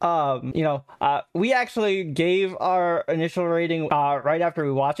enjoyed it. We actually gave our initial rating right after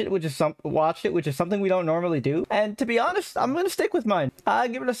we watched it, which is something we don't normally do. And to be honest, I'm gonna stick with mine. I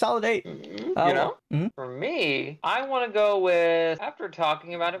give it a solid 8. For me, I want to go with, after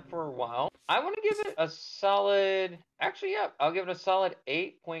talking about it for a while, I want to give it a solid. Actually, yeah, I'll give it a solid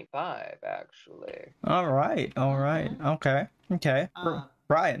 8.5, actually. All right. Okay.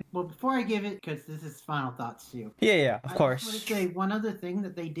 Brian. Well, before I give it, because this is final thoughts too. Yeah, of course. I just want to say one other thing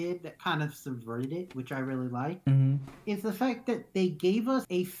that they did that kind of subverted it, which I really like, is the fact that they gave us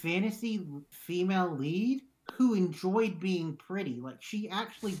a fantasy female lead who enjoyed being pretty. Like, she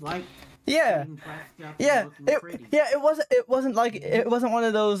actually liked being dressed up and looking pretty. It wasn't one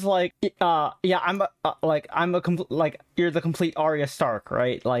of those like you're the complete Arya Stark,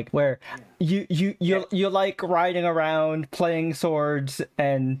 right? Like where you like riding around, playing swords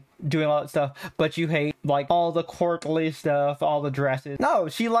and doing all that stuff, but you hate like all the courtly stuff, all the dresses. No,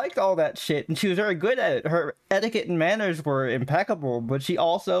 she liked all that shit and she was very good at it. Her etiquette and manners were impeccable, but she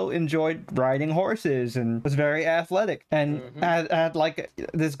also enjoyed riding horses and was very athletic and had like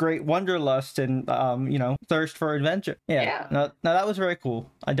this great wanderlust and thirst for adventure. No, that was very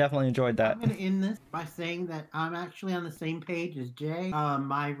cool. I definitely enjoyed that. I'm gonna end this by saying that I'm actually on the same page as Jay.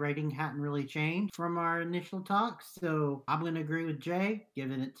 My rating hadn't really changed from our initial talk, so I'm gonna agree with Jay,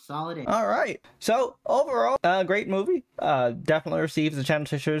 giving it solid 8. All right. So overall, great movie. Definitely receives the Channel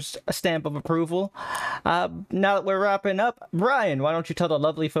Tishers stamp of approval. Now that we're wrapping up, Brian, why don't you tell the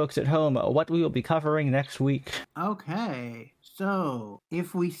lovely folks at home what we will be covering next week? Okay. So,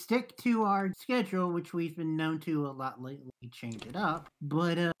 if we stick to our schedule, which we've been known to a lot lately, change it up.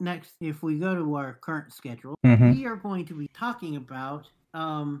 But next, if we go to our current schedule, we are going to be talking about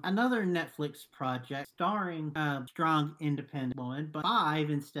another Netflix project starring a strong independent woman, but 5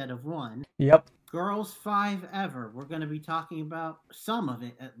 instead of 1. Yep. Girls 5 Ever. We're going to be talking about some of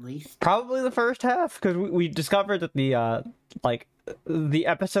it, at least. Probably the first half, because we discovered that the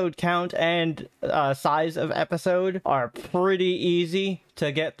episode count and size of episode are pretty easy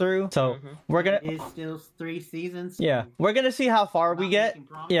to get through. So we're gonna. It's still 3 seasons. Yeah, we're gonna see how far we get.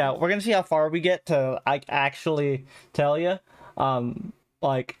 Yeah, we're gonna see how far we get to actually tell you.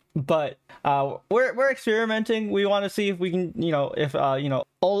 But we're experimenting. We want to see if we can, if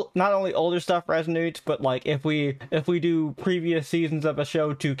not only older stuff resonates, but like if we do previous seasons of a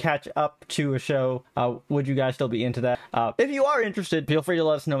show to catch up to a show, would you guys still be into that? If you are interested, feel free to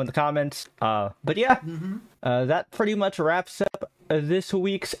let us know in the comments. But yeah, that pretty much wraps up this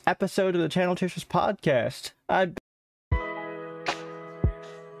week's episode of the Channel Tishers podcast.